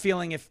I have a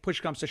feeling if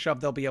push comes to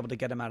shove, they'll be able to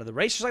get him out of the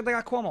race, just like they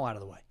got Cuomo out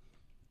of the way.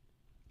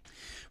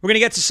 We're going to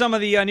get to some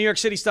of the New York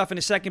City stuff in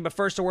a second, but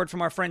first a word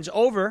from our friends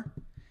over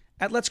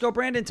at Let's Go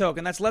Brandon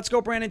Token. That's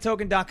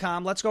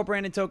letsgobrandontoken.com,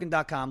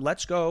 letsgobrandontoken.com,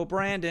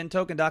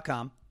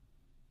 letsgobrandontoken.com.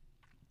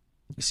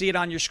 You see it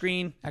on your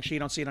screen. Actually, you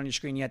don't see it on your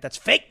screen yet. That's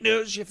fake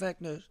news. You're fake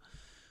news.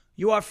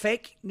 You are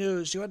fake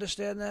news. You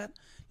understand that?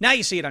 Now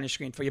you see it on your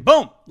screen for you.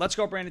 Boom. Let's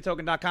go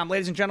brandontoken.com.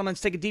 Ladies and gentlemen,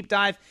 let's take a deep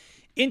dive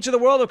into the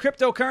world of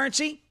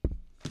cryptocurrency,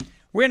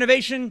 where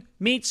innovation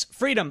meets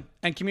freedom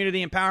and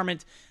community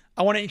empowerment.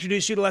 I want to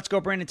introduce you to Let's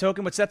Go Brandon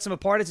Token. What sets them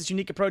apart is its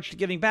unique approach to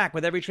giving back.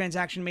 With every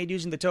transaction made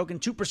using the token,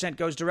 2%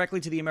 goes directly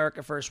to the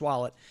America First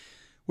wallet,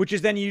 which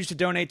is then used to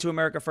donate to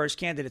America First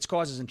candidates,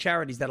 causes, and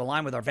charities that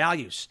align with our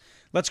values.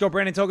 Let's Go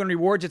Brandon Token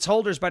rewards its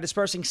holders by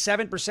dispersing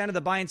 7% of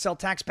the buy and sell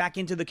tax back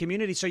into the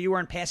community so you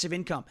earn passive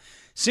income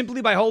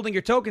simply by holding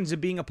your tokens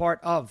and being a part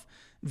of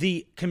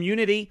the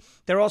community.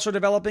 They're also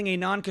developing a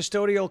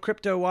non-custodial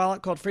crypto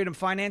wallet called Freedom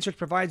Finance, which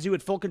provides you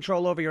with full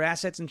control over your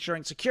assets,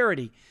 ensuring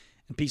security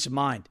and peace of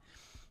mind.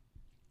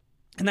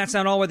 And that's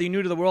not all. Whether you're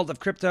new to the world of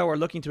crypto or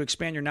looking to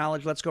expand your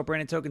knowledge, Let's Go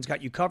Brandon Token's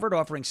got you covered,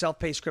 offering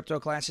self-paced crypto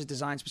classes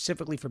designed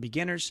specifically for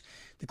beginners.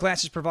 The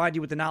classes provide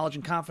you with the knowledge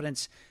and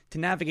confidence to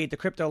navigate the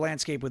crypto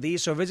landscape with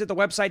ease. So visit the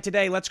website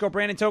today,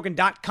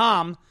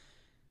 letsgobrandontoken.com,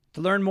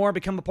 to learn more,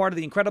 become a part of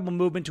the incredible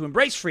movement to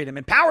embrace freedom,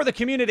 empower the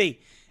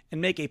community, and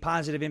make a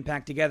positive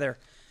impact together.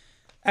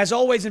 As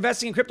always,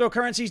 investing in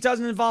cryptocurrencies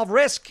doesn't involve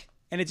risk,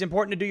 and it's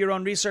important to do your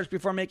own research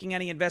before making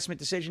any investment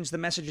decisions. The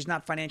message is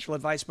not financial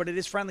advice, but it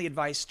is friendly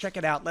advice. Check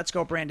it out.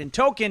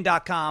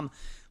 letsgobrandontoken.com.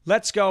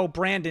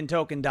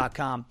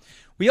 letsgobrandontoken.com.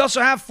 We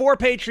also have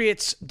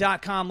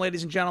 4patriots.com,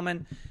 ladies and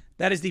gentlemen.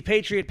 That is the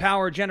Patriot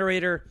Power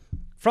generator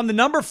from the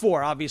number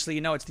 4. Obviously,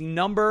 you know it's the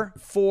number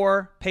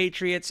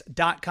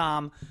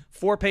 4patriots.com.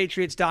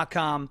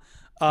 4patriots.com.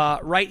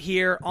 right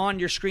here on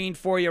your screen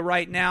for you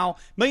right now.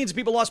 Millions of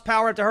people lost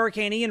power after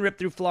Hurricane Ian ripped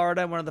through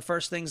Florida. One of the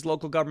first things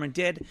local government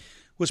did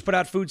was put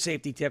out food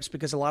safety tips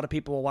because a lot of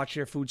people will watch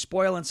their food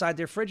spoil inside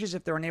their fridges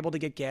if they're unable to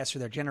get gas for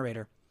their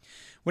generator.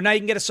 Well, now you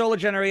can get a solar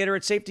generator.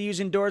 It's safe to use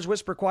indoors,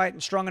 whisper quiet,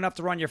 and strong enough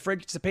to run your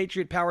fridge. It's a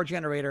Patriot Power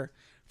generator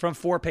from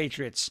 4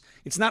 Patriots.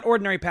 It's not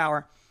ordinary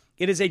power.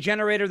 It is a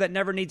generator that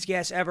never needs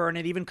gas ever, and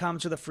it even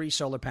comes with a free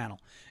solar panel.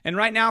 And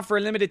right now, for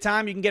a limited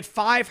time, you can get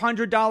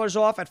 $500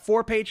 off at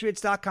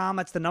 4patriots.com.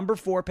 That's the number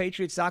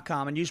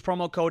 4patriots.com, and use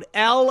promo code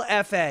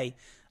LFA,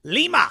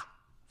 Lima,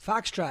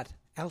 Foxtrot,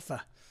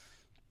 Alpha,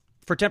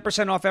 for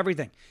 10% off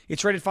everything.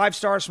 It's rated 5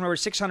 stars from over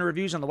 600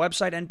 reviews on the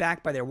website and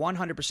backed by their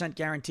 100%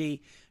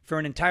 guarantee for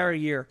an entire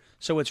year,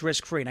 so it's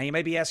risk-free. Now, you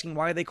may be asking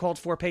why are they called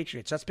 4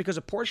 Patriots. That's because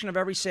a portion of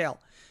every sale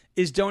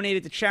is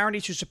donated to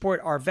charities who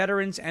support our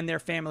veterans and their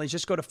families.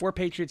 Just go to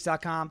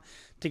 4patriots.com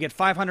to get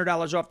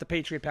 $500 off the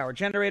Patriot Power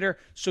generator,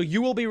 so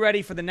you will be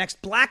ready for the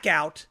next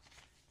blackout.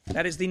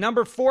 That is the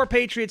number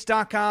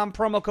 4patriots.com,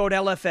 promo code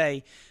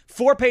LFA.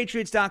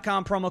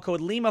 4patriots.com, promo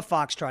code Lima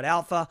Foxtrot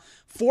Alpha.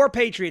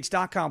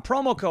 4patriots.com,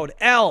 promo code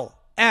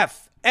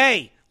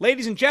LFA.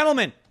 Ladies and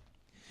gentlemen,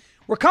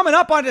 we're coming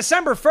up on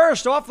December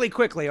 1st awfully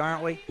quickly,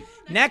 aren't we?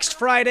 Next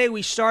Friday,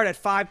 we start at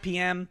 5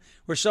 p.m.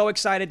 We're so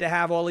excited to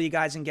have all of you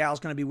guys and gals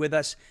going to be with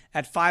us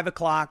at 5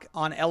 o'clock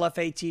on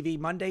LFA TV,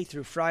 Monday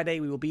through Friday.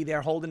 We will be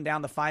there holding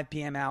down the 5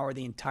 p.m. hour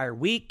the entire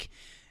week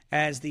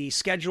as the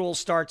schedule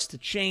starts to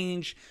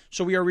change.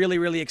 So we are really,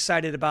 really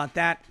excited about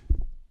that.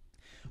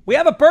 We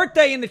have a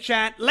birthday in the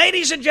chat.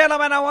 Ladies and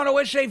gentlemen, I want to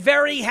wish a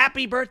very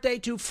happy birthday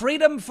to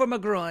Freedom from a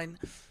Groin.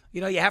 You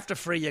know, you have to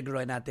free your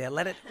groin out there.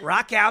 Let it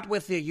rock out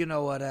with you, you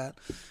know what.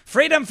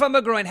 Freedom from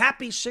a groin.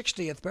 Happy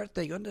 60th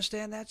birthday. You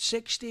understand that?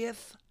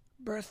 60th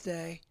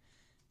birthday.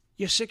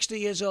 You're 60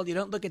 years old. You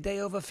don't look a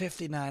day over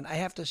 59. I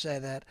have to say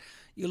that.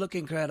 You look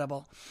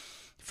incredible.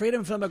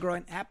 Freedom from a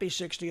groin. Happy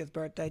 60th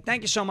birthday.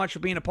 Thank you so much for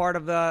being a part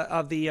of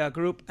the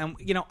group. And,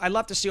 you know, I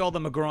love to see all the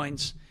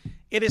McGroins.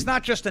 It is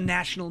not just a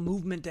national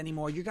movement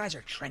anymore. You guys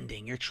are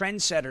trending. You're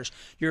trendsetters.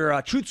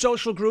 Your Truth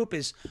Social group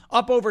is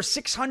up over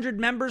 600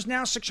 members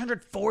now,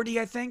 640,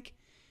 I think.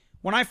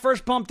 When I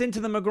first bumped into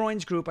the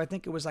McGroins group, I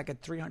think it was like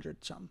at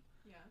 300-something.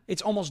 Yeah.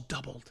 It's almost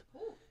doubled.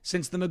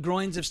 Since the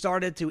McGroins have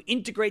started to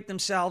integrate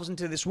themselves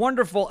into this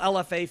wonderful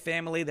LFA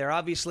family. They're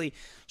obviously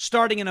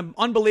starting an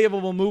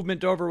unbelievable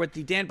movement over with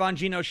the Dan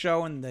Bongino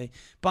Show and the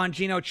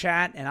Bongino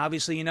Chat. And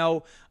obviously, you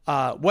know,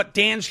 what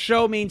Dan's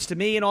show means to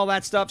me and all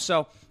that stuff.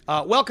 So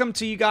welcome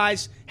to you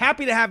guys.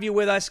 Happy to have you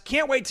with us.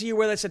 Can't wait till you're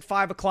with us at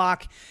 5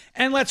 o'clock.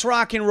 And let's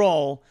rock and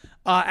roll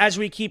as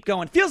we keep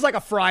going. Feels like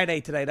a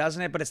Friday today,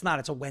 doesn't it? But it's not.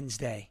 It's a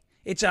Wednesday.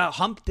 It's a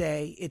hump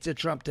day. It's a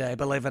Trump day,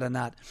 believe it or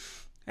not.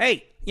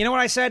 Hey, you know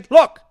what I said?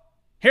 Look.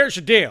 Here's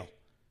the deal.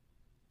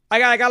 I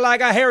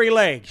got hairy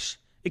legs.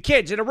 The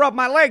kids it'll rub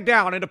my leg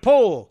down in the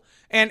pool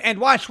and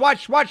watch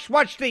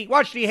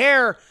the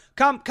hair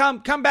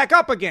come back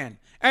up again.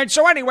 And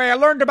so anyway, I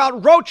learned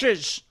about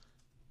roaches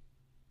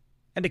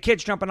and the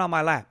kids jumping on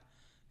my lap.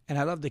 And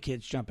I love the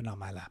kids jumping on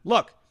my lap.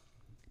 Look,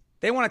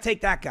 they want to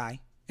take that guy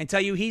and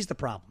tell you he's the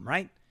problem,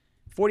 right?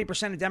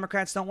 40% of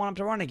Democrats don't want him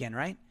to run again,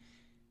 right?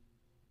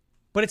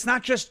 But it's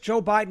not just Joe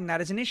Biden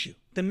that is an issue.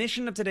 The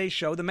mission of today's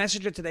show, the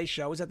message of today's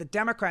show is that the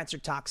Democrats are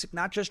toxic,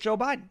 not just Joe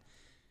Biden.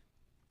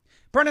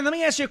 Brennan, let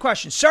me ask you a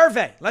question.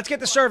 Survey. Let's get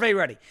the survey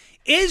ready.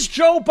 Is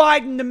Joe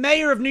Biden the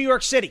mayor of New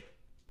York City?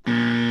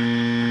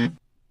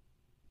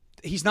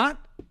 He's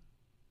not?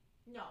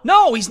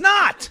 No, he's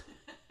not.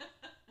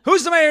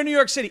 Who's the mayor of New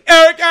York City?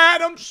 Eric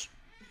Adams.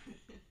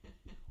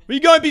 We're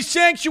going to be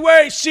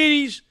sanctuary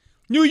cities.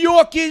 New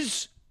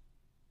Yorkers.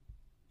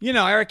 You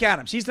know, Eric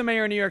Adams. He's the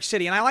mayor of New York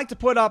City. And I like to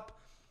put up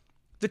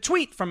the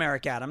tweet from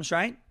Eric Adams,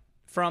 right?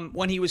 From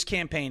when he was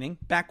campaigning,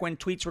 back when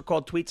tweets were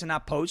called tweets and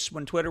not posts,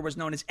 when Twitter was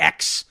known as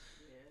X.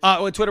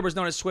 When Twitter was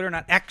known as Twitter,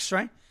 not X,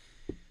 right?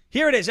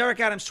 Here it is,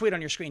 Eric Adams' tweet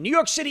on your screen. New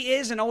York City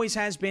is and always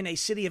has been a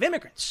city of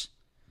immigrants.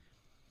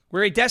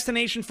 We're a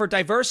destination for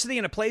diversity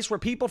and a place where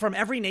people from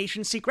every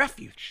nation seek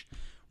refuge,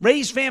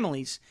 raise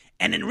families,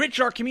 and enrich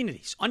our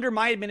communities. Under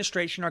my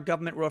administration, our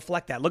government will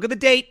reflect that. Look at the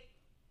date,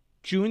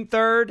 June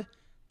 3rd,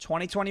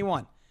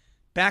 2021.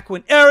 Back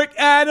when Eric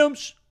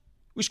Adams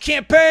was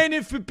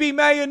campaigning for be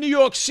mayor of New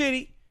York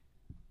City.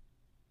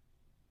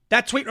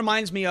 That tweet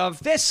reminds me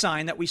of this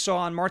sign that we saw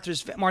on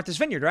Martha's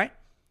Vineyard, right?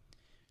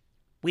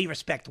 We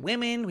respect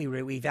women.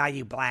 We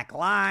value black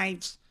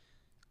lives.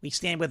 We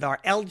stand with our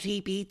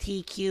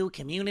LGBTQ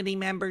community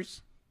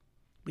members.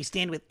 We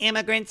stand with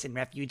immigrants and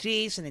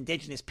refugees and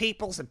indigenous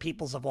peoples and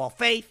peoples of all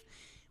faith.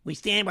 We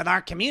stand with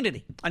our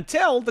community.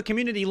 Until the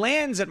community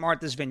lands at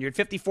Martha's Vineyard,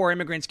 54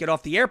 immigrants get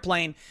off the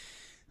airplane.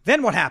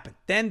 Then what happened?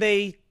 Then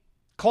they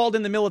called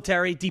in the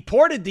military,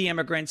 deported the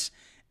immigrants,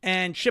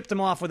 and shipped them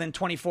off within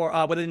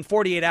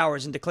 48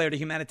 hours and declared a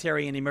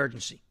humanitarian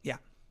emergency. Yeah.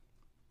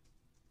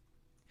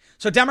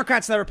 So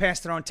Democrats never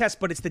passed their own test,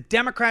 but it's the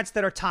Democrats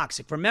that are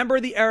toxic. Remember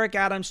the Eric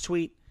Adams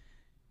tweet?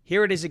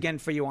 Here it is again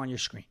for you on your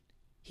screen.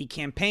 He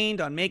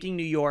campaigned on making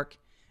New York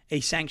a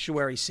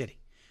sanctuary city.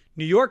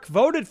 New York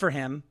voted for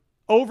him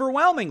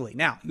overwhelmingly.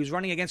 Now, he was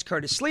running against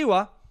Curtis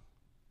Sliwa,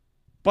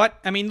 but,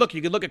 I mean, look,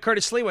 you could look at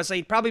Curtis Sliwa and say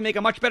he'd probably make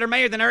a much better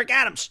mayor than Eric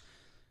Adams.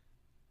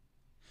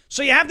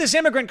 So you have this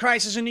immigrant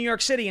crisis in New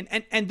York City,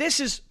 and this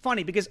is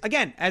funny because,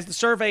 again, as the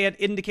survey had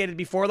indicated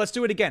before, let's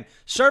do it again.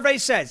 Survey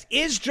says,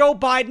 is Joe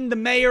Biden the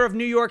mayor of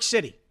New York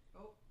City?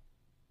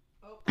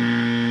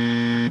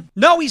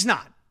 No, he's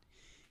not.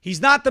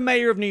 He's not the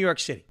mayor of New York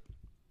City.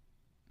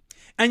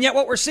 And yet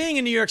what we're seeing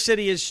in New York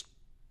City is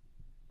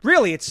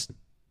really, it's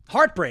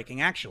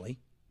heartbreaking, actually.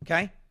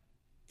 Okay?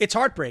 It's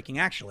heartbreaking,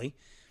 actually.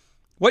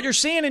 What you're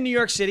seeing in New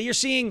York City, you're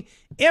seeing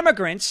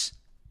immigrants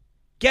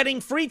getting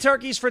free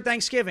turkeys for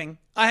Thanksgiving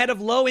ahead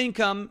of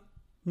low-income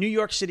New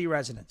York City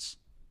residents.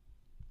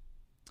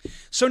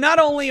 So not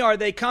only are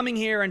they coming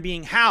here and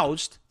being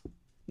housed,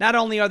 not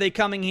only are they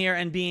coming here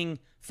and being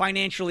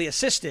financially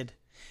assisted,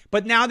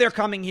 but now they're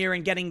coming here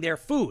and getting their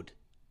food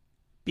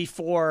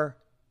before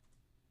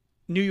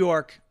New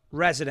York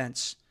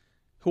residents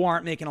who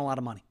aren't making a lot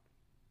of money.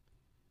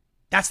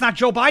 That's not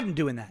Joe Biden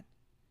doing that.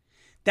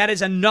 That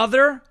is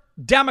another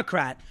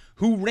Democrat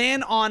who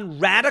ran on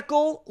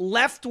radical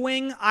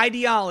left-wing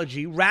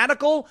ideology,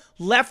 radical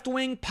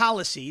left-wing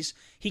policies.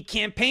 He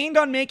campaigned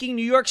on making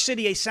New York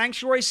City a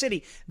sanctuary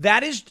city.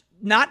 That is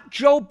not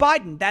Joe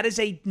Biden. That is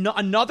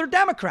another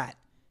Democrat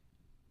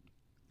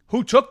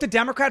who took the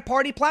Democrat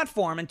Party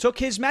platform and took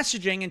his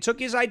messaging and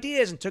took his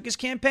ideas and took his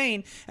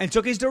campaign and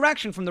took his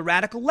direction from the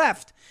radical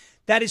left.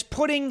 That is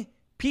putting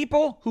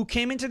people who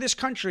came into this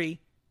country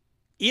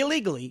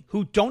illegally,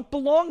 who don't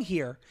belong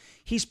here,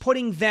 he's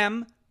putting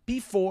them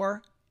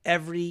before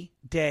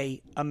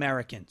everyday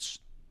Americans.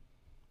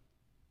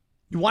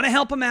 You want to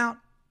help them out?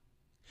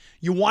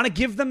 You want to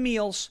give them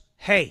meals?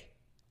 Hey,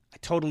 I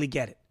totally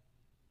get it.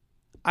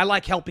 I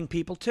like helping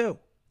people too.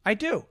 I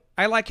do.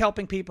 I like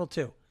helping people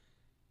too.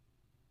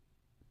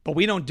 But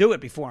we don't do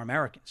it before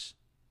Americans.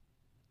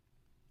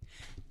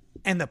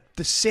 And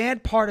the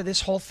sad part of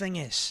this whole thing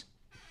is,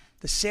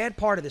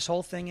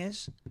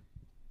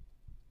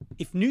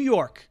 if New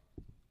York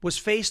was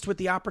faced with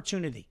the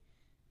opportunity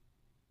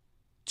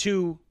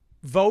to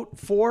vote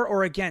for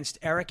or against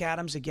Eric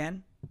Adams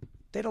again,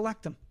 they'd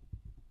elect him.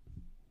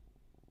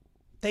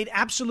 They'd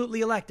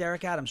absolutely elect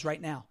Eric Adams right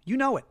now. You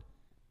know it.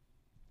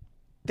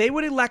 They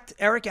would elect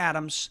Eric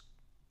Adams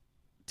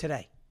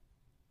today.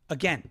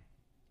 Again,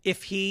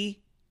 if he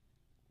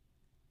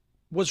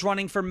was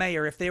running for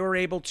mayor, if they were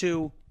able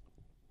to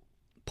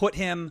put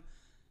him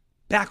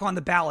back on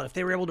the ballot, if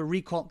they were able to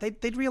recall,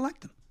 they'd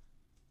reelect him.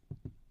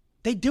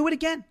 They'd do it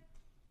again.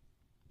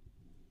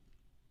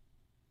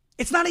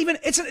 It's not even,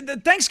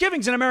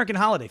 Thanksgiving's an American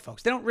holiday,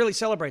 folks. They don't really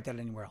celebrate that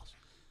anywhere else.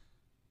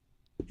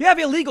 You have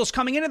illegals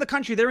coming into the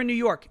country, they're in New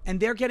York, and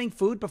they're getting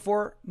food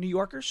before New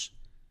Yorkers.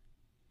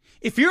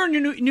 If you're in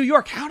New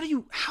York,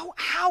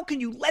 how can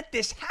you let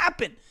this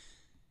happen?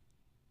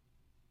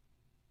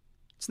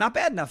 It's not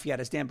bad enough yet,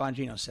 as Dan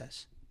Bongino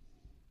says.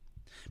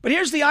 But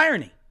here's the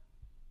irony.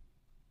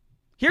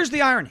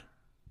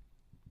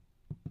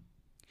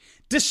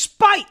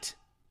 Despite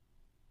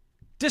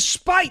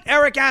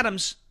Eric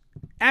Adams,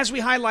 as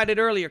we highlighted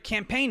earlier,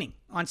 campaigning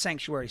on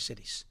sanctuary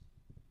cities.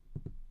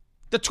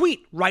 The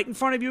tweet right in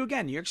front of you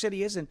again. New York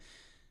City is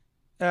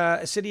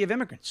a city of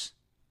immigrants,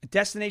 a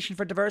destination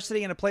for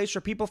diversity and a place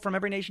where people from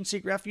every nation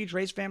seek refuge,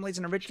 raise families,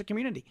 and enrich the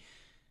community.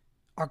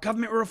 Our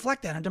government will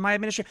reflect that under my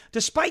administration.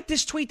 Despite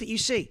this tweet that you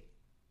see,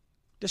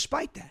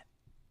 despite that,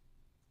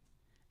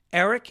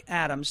 Eric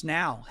Adams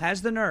now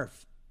has the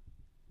nerve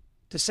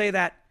to say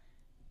that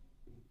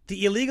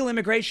the illegal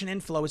immigration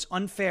inflow is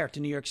unfair to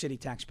New York City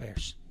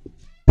taxpayers.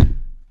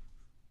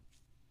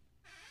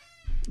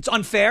 It's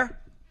unfair.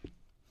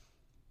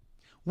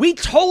 We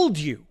told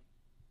you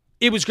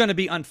it was going to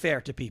be unfair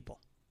to people.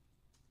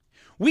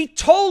 We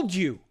told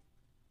you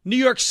New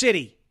York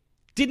City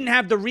didn't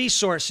have the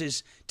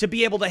resources to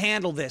be able to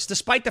handle this,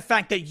 despite the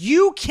fact that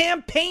you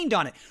campaigned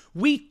on it.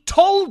 We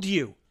told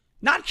you,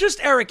 not just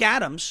Eric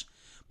Adams,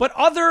 but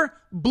other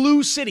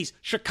blue cities.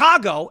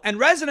 Chicago and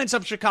residents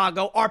of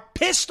Chicago are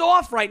pissed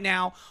off right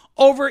now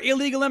over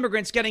illegal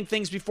immigrants getting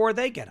things before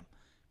they get them.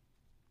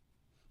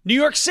 New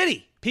York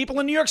City, people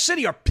in New York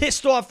City are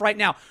pissed off right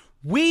now.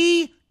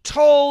 We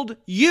told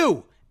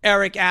you,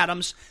 Eric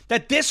Adams,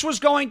 that this was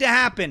going to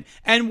happen.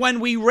 And when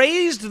we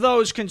raised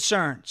those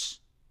concerns,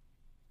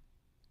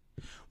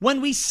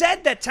 when we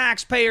said that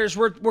taxpayers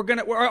are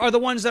the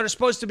ones that are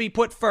supposed to be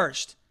put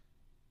first,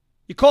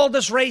 you called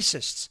us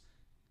racists,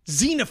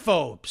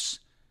 xenophobes,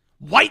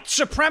 white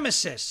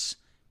supremacists.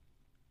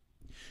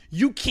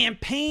 You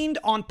campaigned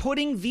on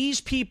putting these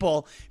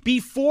people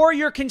before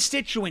your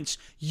constituents.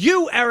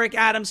 You, Eric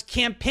Adams,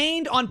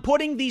 campaigned on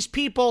putting these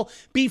people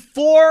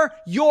before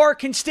your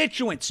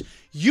constituents.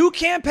 You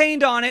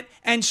campaigned on it,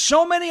 and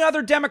so many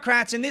other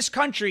Democrats in this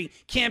country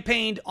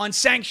campaigned on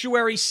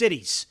sanctuary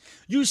cities.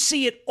 You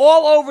see it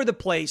all over the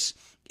place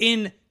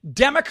in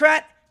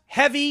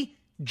Democrat-heavy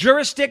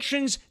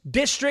jurisdictions,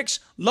 districts,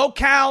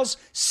 locales,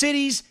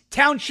 cities,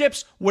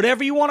 townships,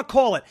 whatever you want to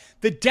call it.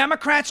 The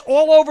Democrats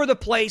all over the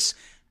place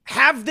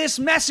have this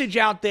message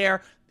out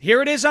there.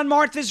 Here it is on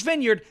Martha's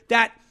Vineyard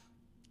that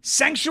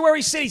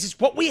Sanctuary cities is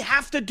what we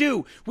have to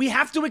do. We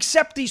have to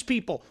accept these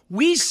people.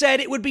 We said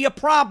it would be a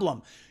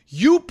problem.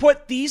 You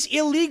put these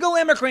illegal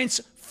immigrants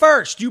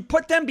first. You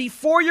put them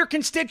before your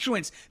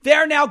constituents.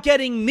 They're now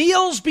getting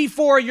meals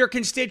before your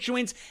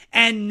constituents.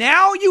 And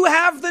now you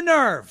have the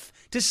nerve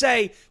to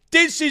say,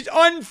 this is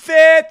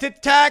unfair to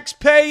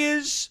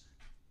taxpayers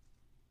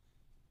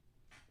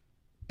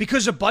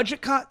because of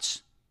budget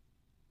cuts.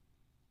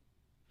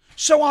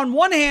 So on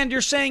one hand,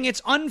 you're saying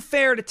it's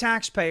unfair to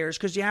taxpayers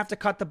because you have to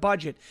cut the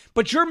budget.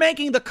 But you're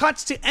making the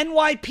cuts to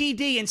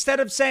NYPD instead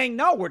of saying,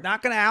 no, we're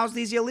not going to house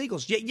these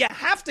illegals. You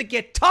have to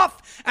get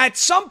tough at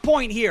some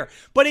point here.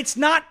 But it's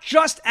not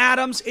just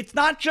Adams. It's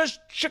not just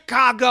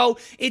Chicago.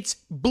 It's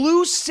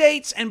blue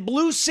states and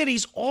blue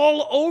cities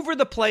all over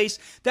the place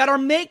that are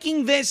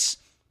making this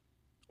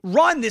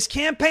run, this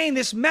campaign,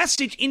 this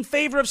message in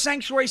favor of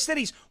sanctuary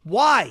cities.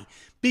 Why?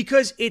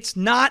 Because it's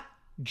not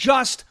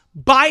just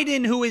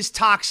Biden who is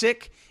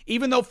toxic,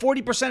 even though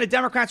 40% of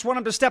Democrats want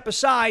him to step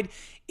aside.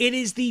 It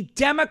is the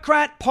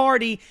Democrat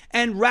Party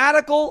and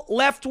radical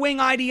left-wing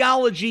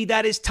ideology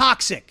that is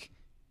toxic.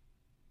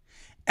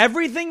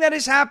 Everything that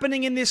is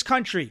happening in this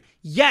country,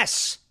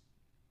 yes,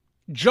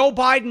 Joe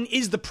Biden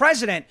is the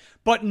president,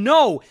 but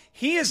no,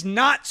 he is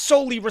not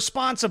solely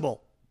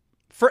responsible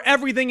for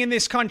everything in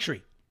this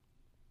country.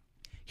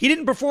 He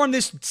didn't perform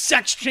this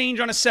sex change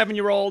on a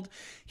 7-year-old.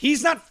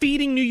 He's not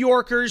feeding New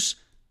Yorkers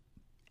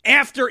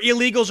after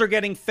illegals are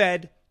getting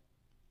fed.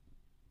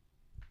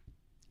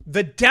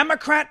 The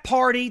Democrat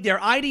Party,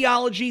 their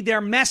ideology,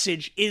 their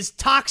message is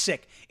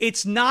toxic.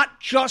 It's not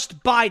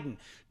just Biden.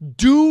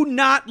 Do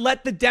not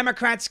let the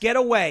Democrats get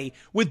away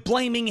with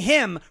blaming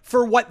him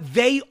for what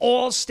they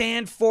all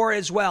stand for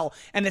as well.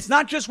 And it's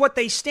not just what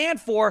they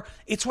stand for,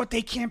 it's what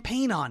they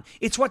campaign on.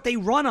 It's what they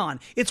run on.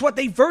 It's what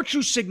they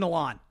virtue signal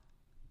on.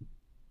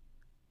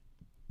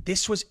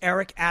 This was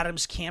Eric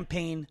Adams'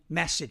 campaign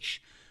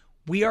message.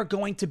 We are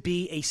going to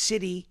be a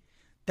city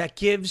that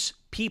gives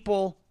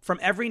people from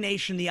every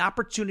nation the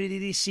opportunity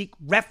to seek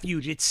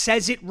refuge. It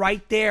says it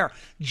right there,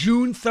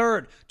 June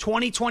 3rd,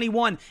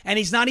 2021. And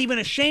he's not even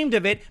ashamed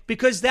of it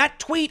because that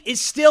tweet is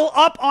still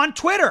up on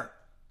Twitter.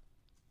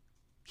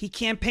 He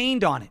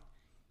campaigned on it.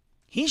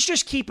 He's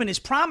just keeping his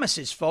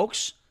promises,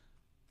 folks.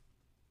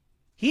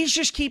 He's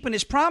just keeping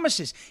his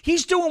promises.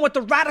 He's doing what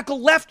the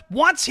radical left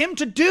wants him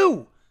to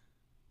do.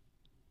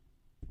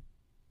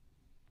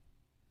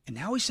 And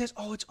now he says,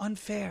 oh, it's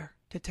unfair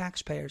to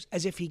taxpayers,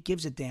 as if he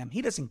gives a damn.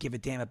 He doesn't give a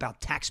damn about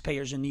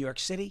taxpayers in New York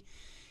City.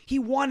 He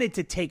wanted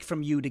to take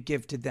from you to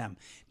give to them.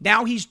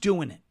 Now he's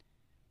doing it.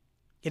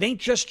 It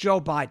ain't just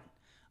Joe Biden.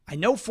 I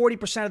know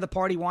 40% of the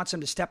party wants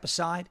him to step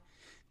aside.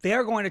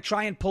 They're going to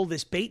try and pull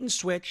this bait and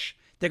switch.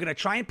 They're going to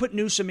try and put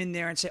Newsom in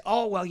there and say,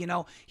 oh, well, you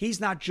know, he's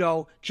not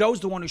Joe. Joe's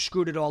the one who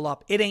screwed it all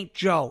up. It ain't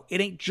Joe.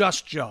 It ain't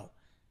just Joe.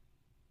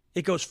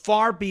 It goes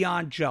far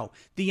beyond Joe.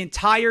 The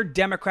entire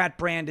Democrat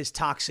brand is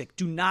toxic.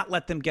 Do not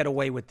let them get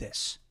away with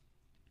this.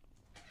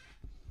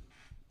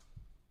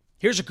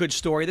 Here's a good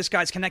story. This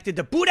guy's connected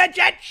to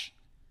Buttigieg,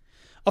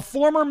 a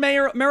former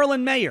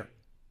Maryland mayor.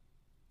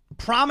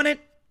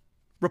 Prominent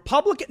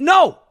Republican?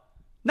 No,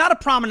 not a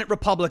prominent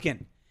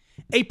Republican.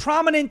 A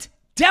prominent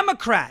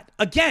Democrat.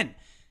 Again,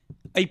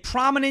 a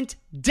prominent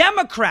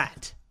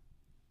Democrat.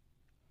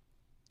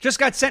 Just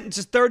got sentenced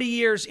to 30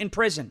 years in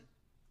prison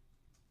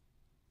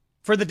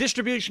for the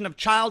distribution of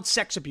child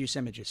sex abuse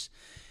images.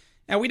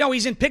 And we know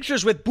he's in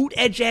pictures with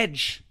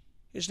Buttigieg.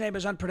 His name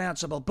is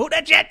unpronounceable.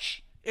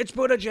 Buttigieg. It's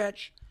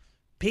Buttigieg.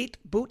 Pete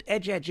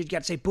Buttigieg. You got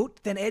to say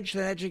boot, then edge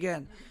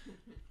again.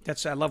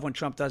 I love when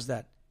Trump does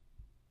that.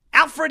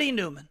 Alfred E.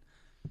 Newman.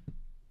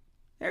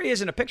 There he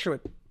is in a picture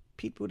with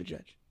Pete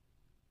Buttigieg.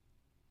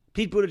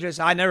 Pete Buttigieg.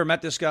 I never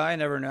met this guy. I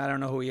don't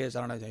know who he is.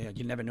 I don't know.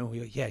 You never know who he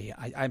is. Yeah.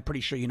 I'm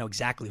pretty sure you know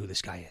exactly who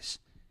this guy is.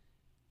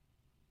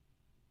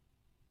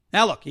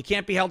 Now, look, you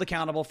can't be held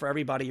accountable for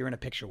everybody you're in a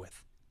picture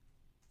with.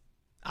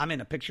 I'm in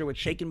a picture with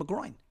Shakin'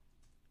 McGroin.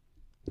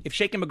 If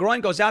Shakin'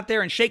 McGroin goes out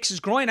there and shakes his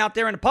groin out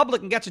there in the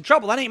public and gets in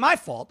trouble, that ain't my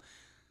fault.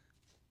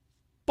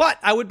 But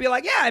I would be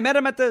like, yeah, I met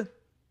him at the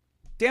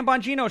Dan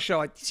Bongino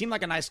show. He seemed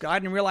like a nice guy. I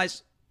didn't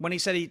realize when he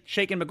said he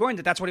Shakin' McGroin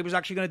that that's what he was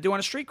actually going to do on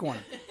a street corner.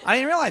 I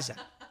didn't realize that.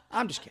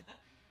 I'm just kidding.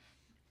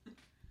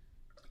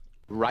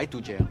 Right to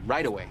jail.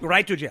 Right away.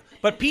 Right to jail.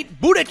 But Pete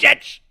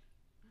Buttigieg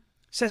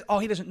says, oh,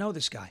 he doesn't know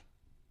this guy.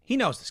 He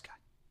knows this guy.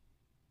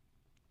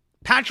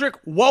 Patrick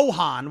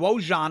Wojahn,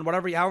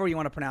 however you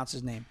want to pronounce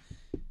his name.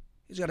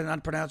 He's got an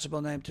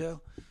unpronounceable name too.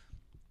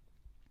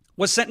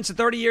 Was sentenced to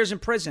 30 years in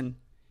prison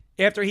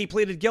after he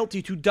pleaded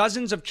guilty to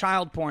dozens of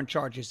child porn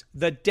charges.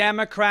 The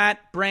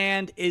Democrat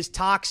brand is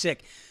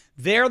toxic.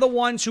 They're the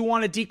ones who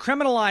want to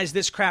decriminalize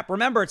this crap.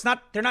 Remember,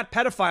 they're not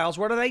pedophiles.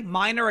 What are they?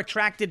 Minor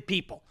attracted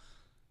people.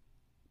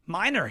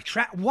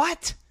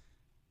 What?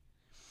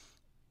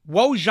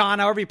 Wojahn,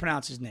 however you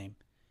pronounce his name,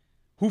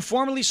 who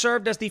formerly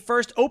served as the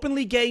first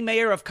openly gay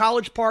mayor of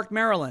College Park,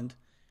 Maryland,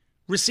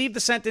 received the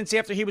sentence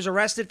after he was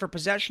arrested for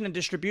possession and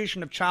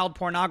distribution of child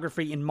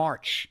pornography in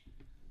March,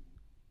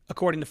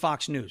 according to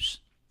Fox News.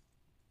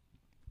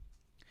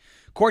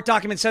 Court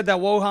documents said that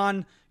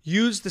Wojahn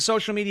used the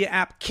social media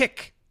app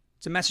Kik,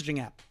 it's a messaging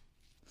app,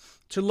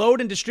 to load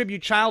and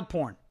distribute child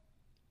porn.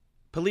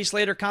 Police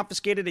later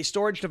confiscated a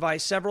storage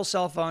device, several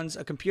cell phones,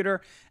 a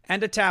computer,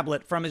 and a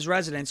tablet from his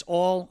residence,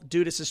 all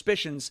due to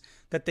suspicions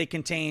that they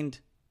contained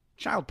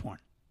child porn.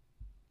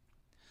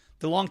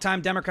 The longtime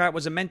Democrat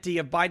was a mentee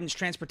of Biden's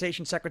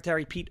Transportation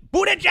Secretary Pete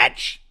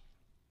Buttigieg.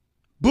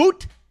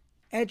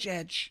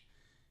 Edge.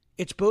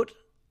 It's boot,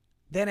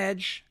 then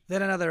edge,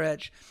 then another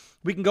edge.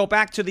 We can go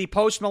back to the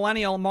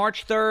post-millennial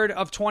March 3rd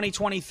of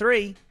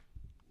 2023,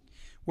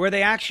 where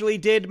they actually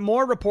did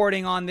more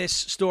reporting on this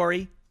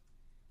story.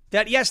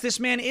 That, yes, this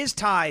man is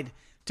tied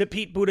to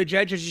Pete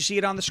Buttigieg, as you see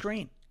it on the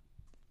screen.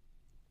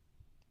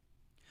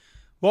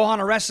 Wohan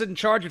arrested and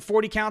charged with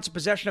 40 counts of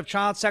possession of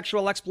child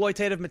sexual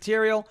exploitative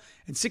material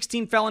and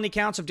 16 felony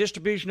counts of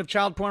distribution of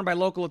child porn by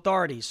local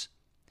authorities.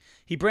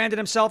 He branded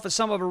himself as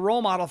somewhat of a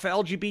role model for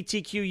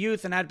LGBTQ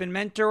youth and had been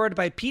mentored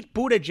by Pete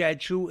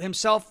Buttigieg, who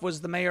himself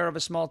was the mayor of a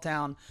small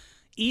town,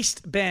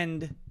 East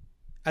Bend,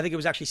 I think it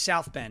was actually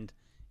South Bend,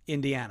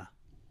 Indiana.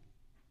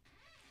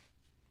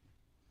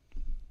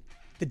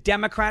 The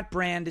Democrat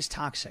brand is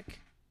toxic.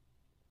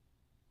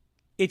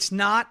 It's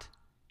not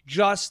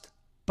just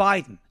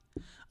Biden.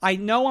 I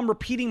know I'm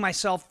repeating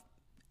myself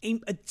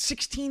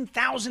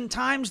 16,000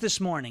 times this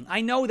morning.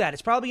 I know that.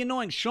 It's probably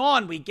annoying.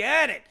 Sean, we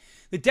get it.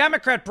 The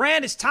Democrat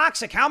brand is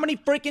toxic. How many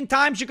freaking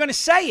times are you going to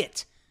say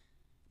it?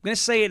 I'm going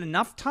to say it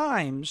enough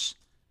times.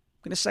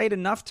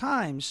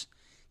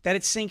 That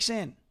it sinks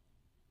in.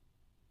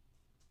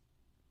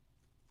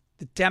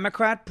 The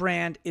Democrat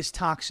brand is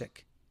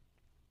toxic.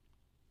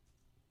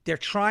 They're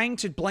trying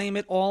to blame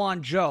it all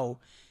on Joe,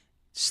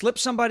 slip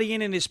somebody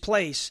in his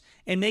place,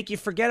 and make you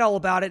forget all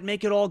about it,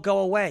 make it all go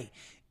away.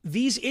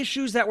 These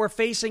issues that we're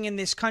facing in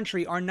this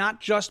country are not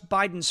just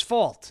Biden's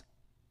fault.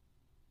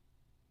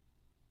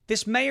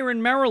 This mayor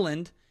in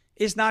Maryland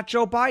is not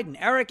Joe Biden.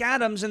 Eric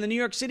Adams and the New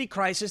York City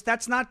crisis,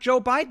 that's not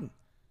Joe Biden.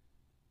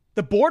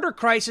 The border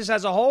crisis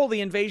as a whole, the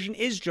invasion,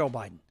 is Joe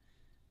Biden.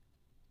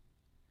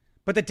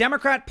 But the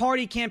Democrat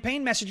Party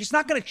campaign message is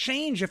not going to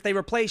change if they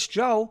replace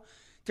Joe.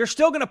 They're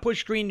still going to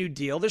push Green New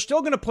Deal. They're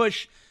still going to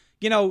push,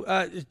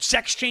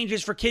 sex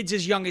changes for kids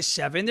as young as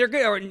 7.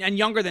 And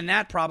younger than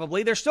that,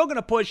 probably. They're still going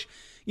to push,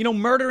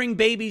 murdering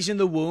babies in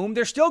the womb.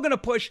 They're still going to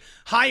push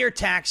higher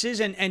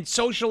taxes and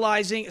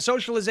socialization,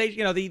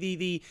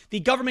 the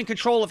government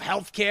control of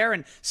health care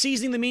and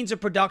seizing the means of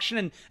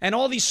production and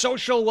all these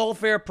social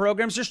welfare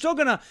programs. They're still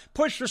going to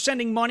push for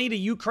sending money to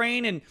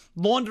Ukraine and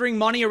laundering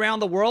money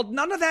around the world.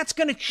 None of that's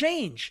going to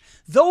change.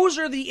 Those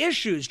are the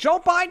issues. Joe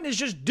Biden is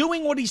just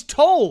doing what he's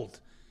told.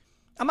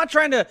 I'm not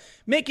trying to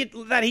make it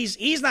that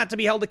he's not to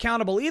be held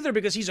accountable either,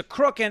 because he's a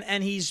crook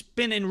and he's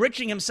been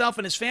enriching himself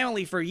and his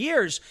family for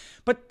years.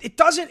 But it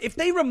doesn't, if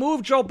they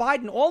remove Joe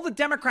Biden, all the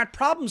Democrat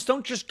problems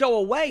don't just go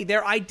away.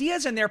 Their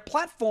ideas and their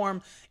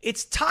platform,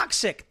 it's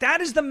toxic.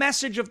 That is the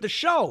message of the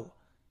show.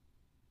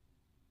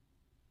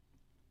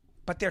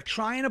 But they're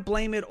trying to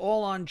blame it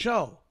all on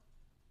Joe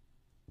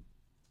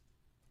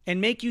and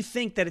make you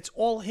think that it's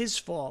all his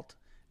fault,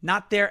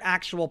 not their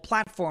actual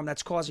platform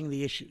that's causing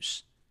the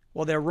issues.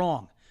 Well, they're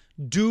wrong.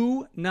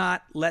 Do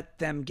not let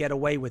them get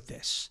away with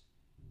this.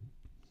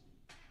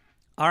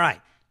 All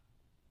right.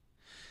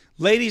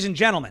 Ladies and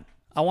gentlemen,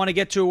 I want to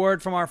get to a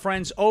word from our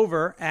friends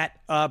over at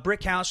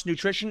Brickhouse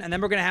Nutrition, and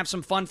then we're going to have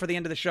some fun for the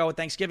end of the show, a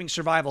Thanksgiving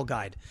survival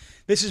guide.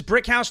 This is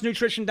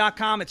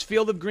brickhousenutrition.com. It's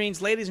Field of Greens.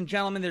 Ladies and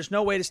gentlemen, there's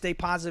no way to stay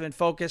positive and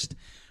focused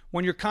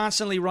when you're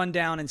constantly run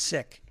down and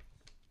sick.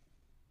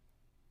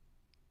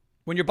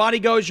 When your body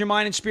goes, your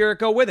mind and spirit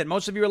go with it.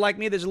 Most of you are like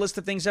me. There's a list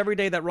of things every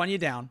day that run you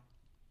down.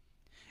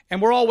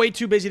 And we're all way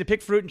too busy to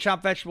pick fruit and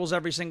chop vegetables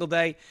every single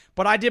day.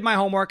 But I did my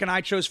homework and I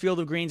chose Field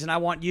of Greens, and I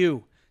want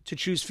you to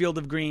choose Field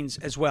of Greens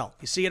as well.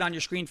 You see it on your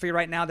screen for you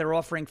right now. They're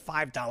offering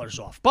 $5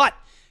 off. But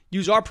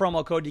use our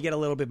promo code, you get a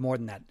little bit more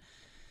than that.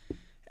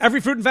 Every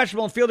fruit and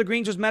vegetable in Field of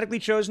Greens was medically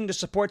chosen to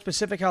support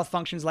specific health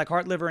functions like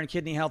heart, liver, and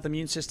kidney health,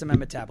 immune system, and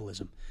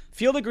metabolism.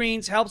 Field of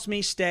Greens helps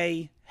me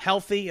stay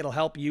healthy. It'll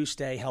help you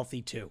stay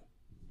healthy too.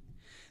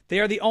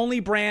 They are the only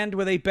brand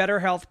with a better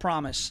health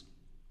promise.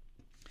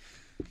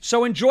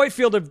 So enjoy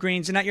Field of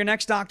Greens, and at your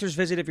next doctor's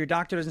visit, if your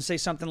doctor doesn't say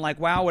something like,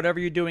 wow,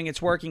 whatever you're doing,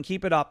 it's working,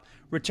 keep it up,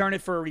 return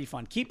it for a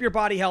refund. Keep your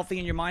body healthy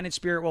and your mind and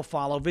spirit will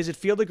follow. Visit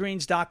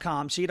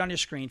fieldofgreens.com, see it on your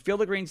screen,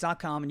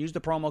 fieldofgreens.com, and use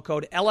the promo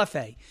code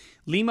LFA,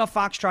 Lima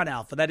Foxtrot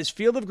Alpha. That is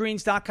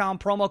fieldofgreens.com,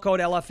 promo code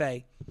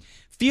LFA.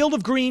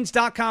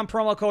 Fieldofgreens.com,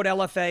 promo code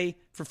LFA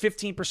for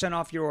 15%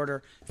 off your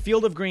order.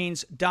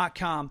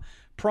 Fieldofgreens.com,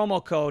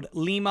 promo code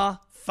Lima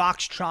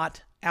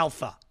Foxtrot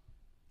Alpha.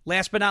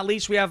 Last but not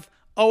least, we have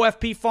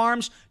OFP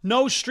Farms.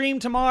 No stream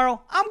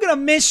tomorrow. I'm going to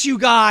miss you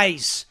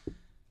guys.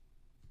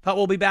 But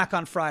we'll be back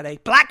on Friday.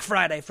 Black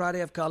Friday,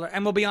 Friday of Color.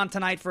 And we'll be on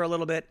tonight for a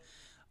little bit.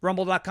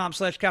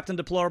 Rumble.com/Captain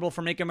Deplorable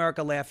for Make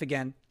America Laugh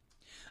Again.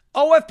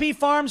 OFP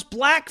Farms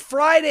Black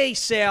Friday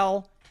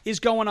sale is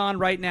going on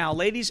right now.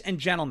 Ladies and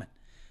gentlemen,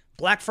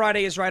 Black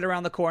Friday is right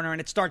around the corner,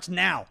 and it starts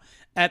now.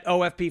 at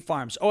OFP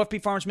Farms.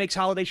 OFP Farms makes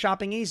holiday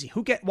shopping easy.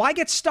 Why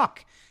get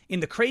stuck in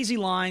the crazy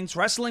lines,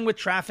 wrestling with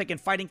traffic, and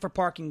fighting for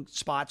parking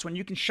spots when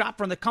you can shop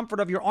from the comfort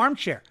of your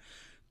armchair?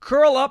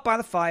 Curl up by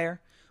the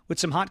fire with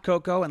some hot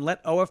cocoa and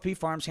let OFP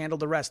Farms handle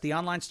the rest. The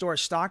online store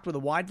is stocked with a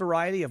wide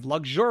variety of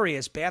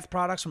luxurious bath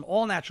products, from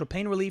all-natural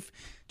pain relief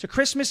to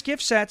Christmas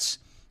gift sets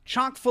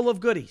chock full of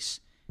goodies.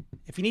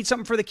 If you need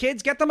something for the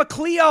kids, get them a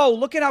Cleo.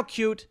 Look at how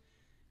cute.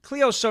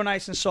 Cleo's so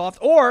nice and soft.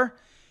 Or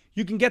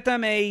you can get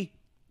them a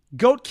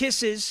Goat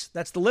Kisses,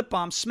 that's the lip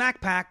balm,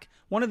 smack pack,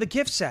 one of the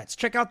gift sets.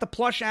 Check out the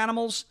plush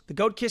animals, the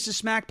Goat Kisses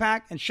smack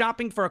pack, and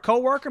shopping for a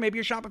coworker. Maybe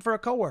you're shopping for a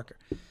coworker.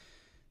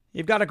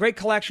 You've got a great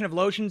collection of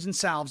lotions and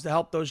salves to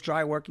help those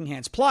dry working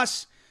hands.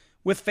 Plus,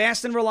 with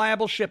fast and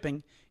reliable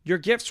shipping, your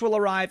gifts will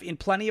arrive in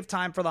plenty of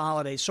time for the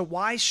holidays. So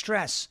why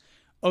stress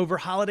over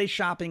holiday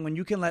shopping when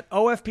you can let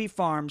OFP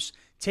Farms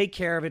take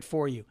care of it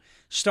for you?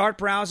 Start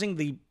browsing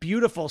the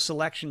beautiful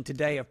selection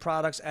today of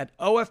products at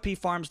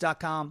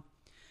OFPFarms.com.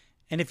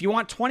 And if you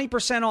want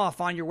 20%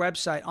 off on your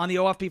website, on the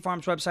OFP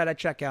Farms website at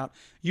checkout,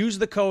 use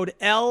the code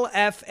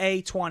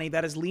LFA20.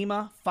 That is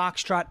Lima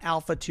Foxtrot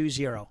Alpha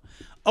 20.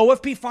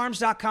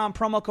 OFPFarms.com,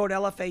 promo code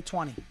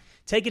LFA20.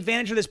 Take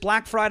advantage of this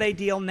Black Friday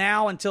deal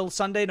now until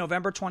Sunday,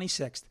 November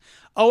 26th.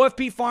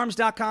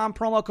 OFPFarms.com,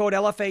 promo code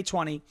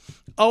LFA20.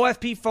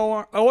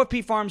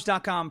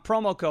 OFPFarms.com,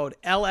 promo code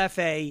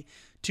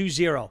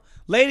LFA20.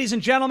 Ladies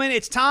and gentlemen,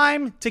 it's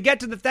time to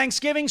get to the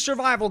Thanksgiving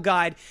Survival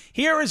Guide.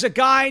 Here is a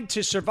guide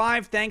to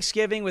survive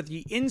Thanksgiving with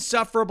the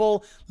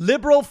insufferable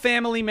liberal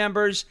family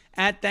members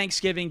at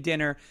Thanksgiving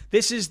dinner.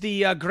 This is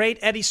the great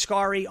Eddie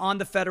Scarry on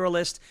the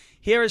Federalist.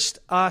 Here is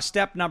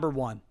step number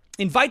 1.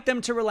 Invite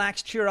them to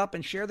relax, cheer up,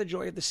 and share the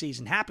joy of the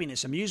season.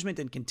 Happiness, amusement,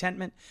 and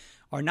contentment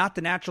are not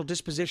the natural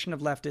disposition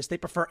of leftists. They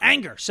prefer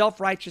anger,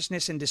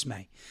 self-righteousness, and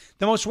dismay.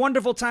 The most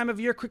wonderful time of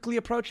year quickly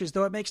approaches,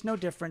 though it makes no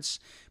difference.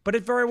 But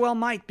it very well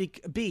might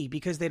be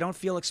because they don't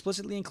feel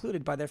explicitly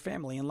included by their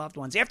family and loved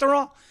ones. After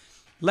all,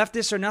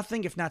 leftists are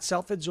nothing if not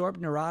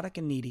self-absorbed, neurotic,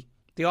 and needy.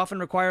 They often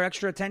require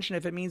extra attention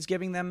if it means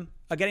getting them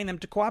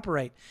to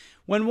cooperate.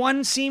 When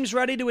one seems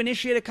ready to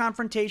initiate a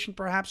confrontation,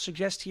 perhaps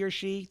suggest he or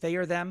she, they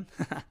or them,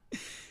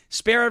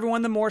 spare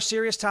everyone the more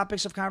serious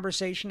topics of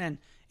conversation and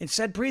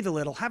instead breathe a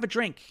little, have a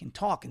drink, and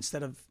talk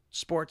instead of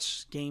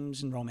sports,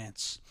 games, and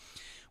romance.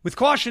 With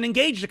caution,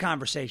 engage the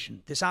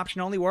conversation. This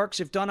option only works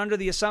if done under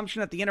the assumption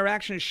that the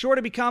interaction is sure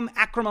to become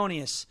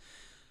acrimonious.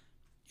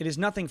 It is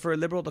nothing for a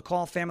liberal to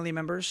call family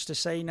members, to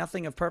say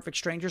nothing of perfect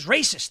strangers,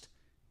 racist,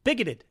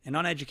 bigoted, and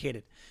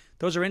uneducated.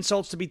 Those are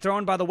insults to be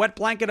thrown by the wet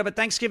blanket of a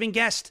Thanksgiving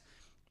guest.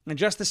 And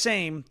just the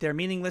same, they're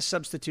meaningless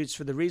substitutes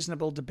for the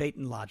reasonable debate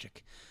and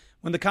logic.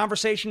 When the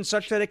conversation,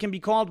 such that it can be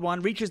called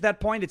one, reaches that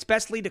point, it's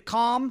best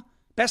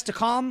to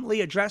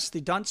calmly address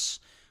the dunce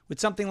with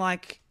something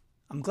like,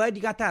 "I'm glad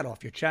you got that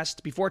off your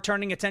chest," before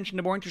turning attention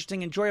to more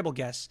interesting, enjoyable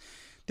guests.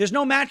 There's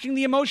no matching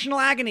the emotional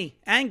agony,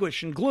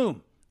 anguish, and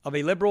gloom of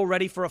a liberal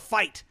ready for a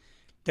fight.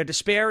 Their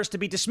despair is to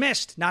be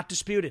dismissed, not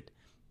disputed.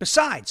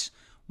 Besides,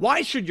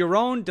 why should your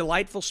own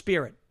delightful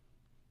spirit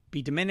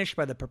be diminished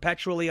by the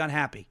perpetually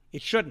unhappy?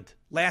 It shouldn't.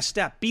 Last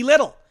step,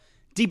 belittle,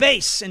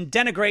 debase, and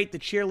denigrate the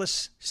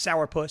cheerless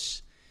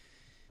sourpuss.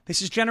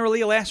 This is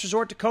generally a last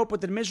resort to cope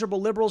with the miserable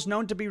liberals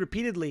known to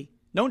repeatedly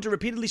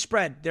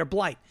spread their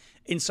blight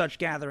in such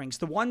gatherings.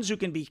 The ones who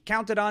can be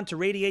counted on to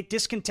radiate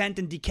discontent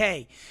and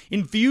decay,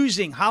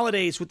 infusing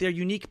holidays with their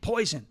unique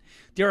poison.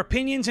 Their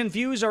opinions and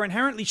views are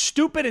inherently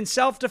stupid and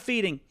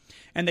self-defeating,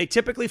 and they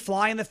typically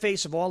fly in the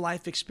face of all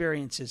life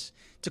experiences.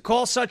 To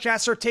call such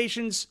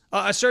assertions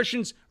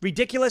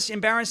ridiculous,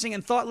 embarrassing,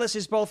 and thoughtless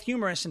is both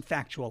humorous and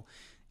factual.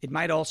 It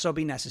might also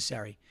be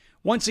necessary.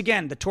 Once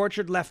again, the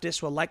tortured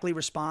leftist will likely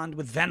respond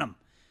with venom.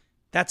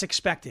 That's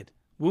expected.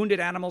 Wounded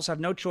animals have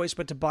no choice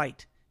but to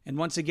bite. And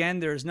once again,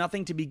 there is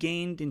nothing to be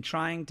gained in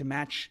trying to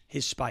match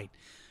his spite.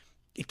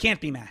 It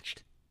can't be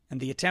matched. And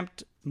the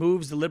attempt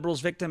moves the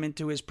liberal's victim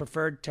into his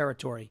preferred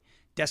territory,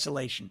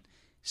 desolation.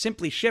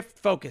 Simply shift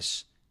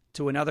focus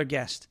to another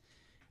guest.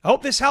 I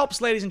hope this helps,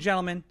 ladies and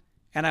gentlemen,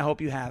 and I hope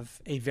you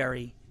have a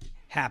very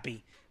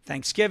happy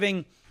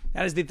Thanksgiving.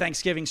 That is the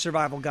Thanksgiving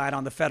Survival Guide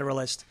on the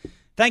Federalist.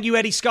 Thank you,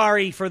 Eddie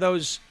Scarry, for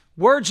those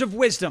words of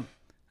wisdom,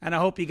 and I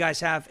hope you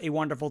guys have a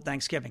wonderful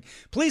Thanksgiving.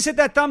 Please hit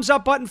that thumbs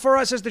up button for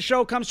us as the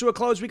show comes to a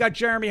close. We got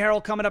Jeremy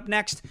Harrell coming up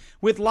next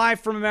with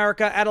Live from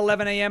America at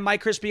 11 a.m.,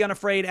 Mike Crispy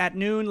Unafraid at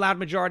noon, Loud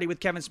Majority with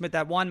Kevin Smith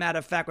at 1, Matter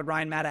of Fact with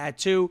Ryan Matta at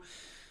 2.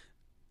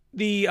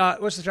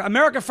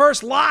 America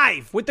First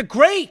Live with the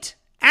great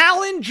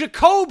Alan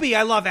Jacoby.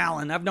 I love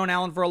Alan. I've known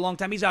Alan for a long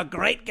time. He's a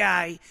great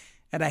guy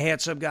and a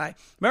handsome guy.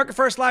 America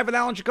First Live with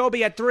Alan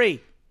Jacoby at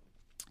 3.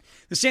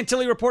 The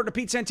Santilli Report to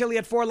Pete Santilli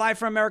at 4. Live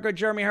from America,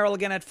 Jeremy Harrell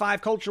again at 5.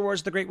 Culture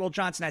Wars, the great Will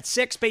Johnson at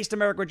 6. Based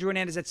America with Drew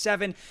Hernandez at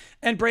 7.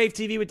 And Brave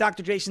TV with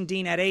Dr. Jason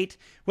Dean at 8.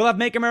 We'll have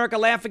Make America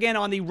Laugh again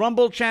on the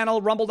Rumble channel,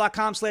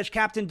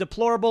 rumble.com/Captain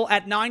Deplorable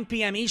at 9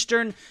 p.m.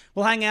 Eastern.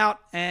 We'll hang out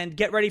and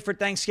get ready for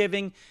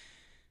Thanksgiving.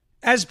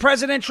 As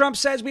President Trump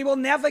says, we will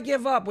never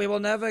give up. We will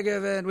never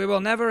give in. We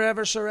will never,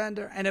 ever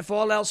surrender. And if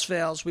all else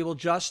fails, we will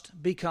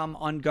just become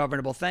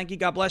ungovernable. Thank you.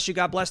 God bless you.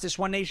 God bless this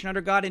one nation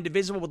under God,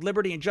 indivisible with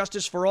liberty and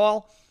justice for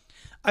all.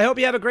 I hope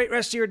you have a great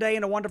rest of your day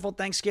and a wonderful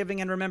Thanksgiving.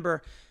 And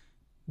remember,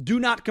 do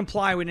not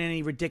comply with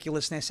any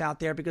ridiculousness out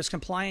there because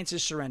compliance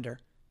is surrender.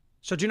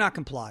 So do not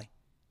comply.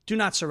 Do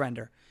not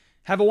surrender.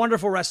 Have a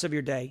wonderful rest of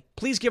your day.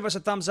 Please give us a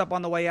thumbs up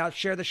on the way out.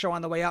 Share the show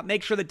on the way out.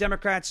 Make sure that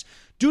Democrats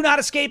do not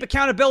escape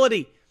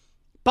accountability.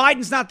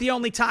 Biden's not the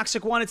only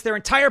toxic one. It's their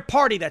entire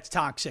party that's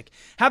toxic.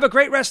 Have a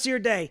great rest of your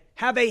day.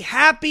 Have a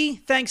happy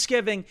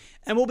Thanksgiving.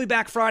 And we'll be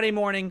back Friday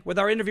morning with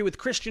our interview with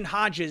Christian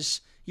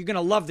Hodges. You're going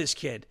to love this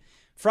kid.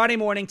 Friday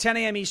morning, 10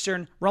 a.m.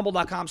 Eastern,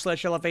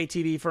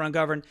 rumble.com/LFATV for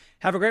Ungoverned.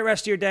 Have a great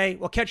rest of your day.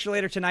 We'll catch you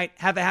later tonight.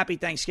 Have a happy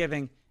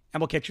Thanksgiving.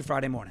 And we'll catch you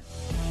Friday morning.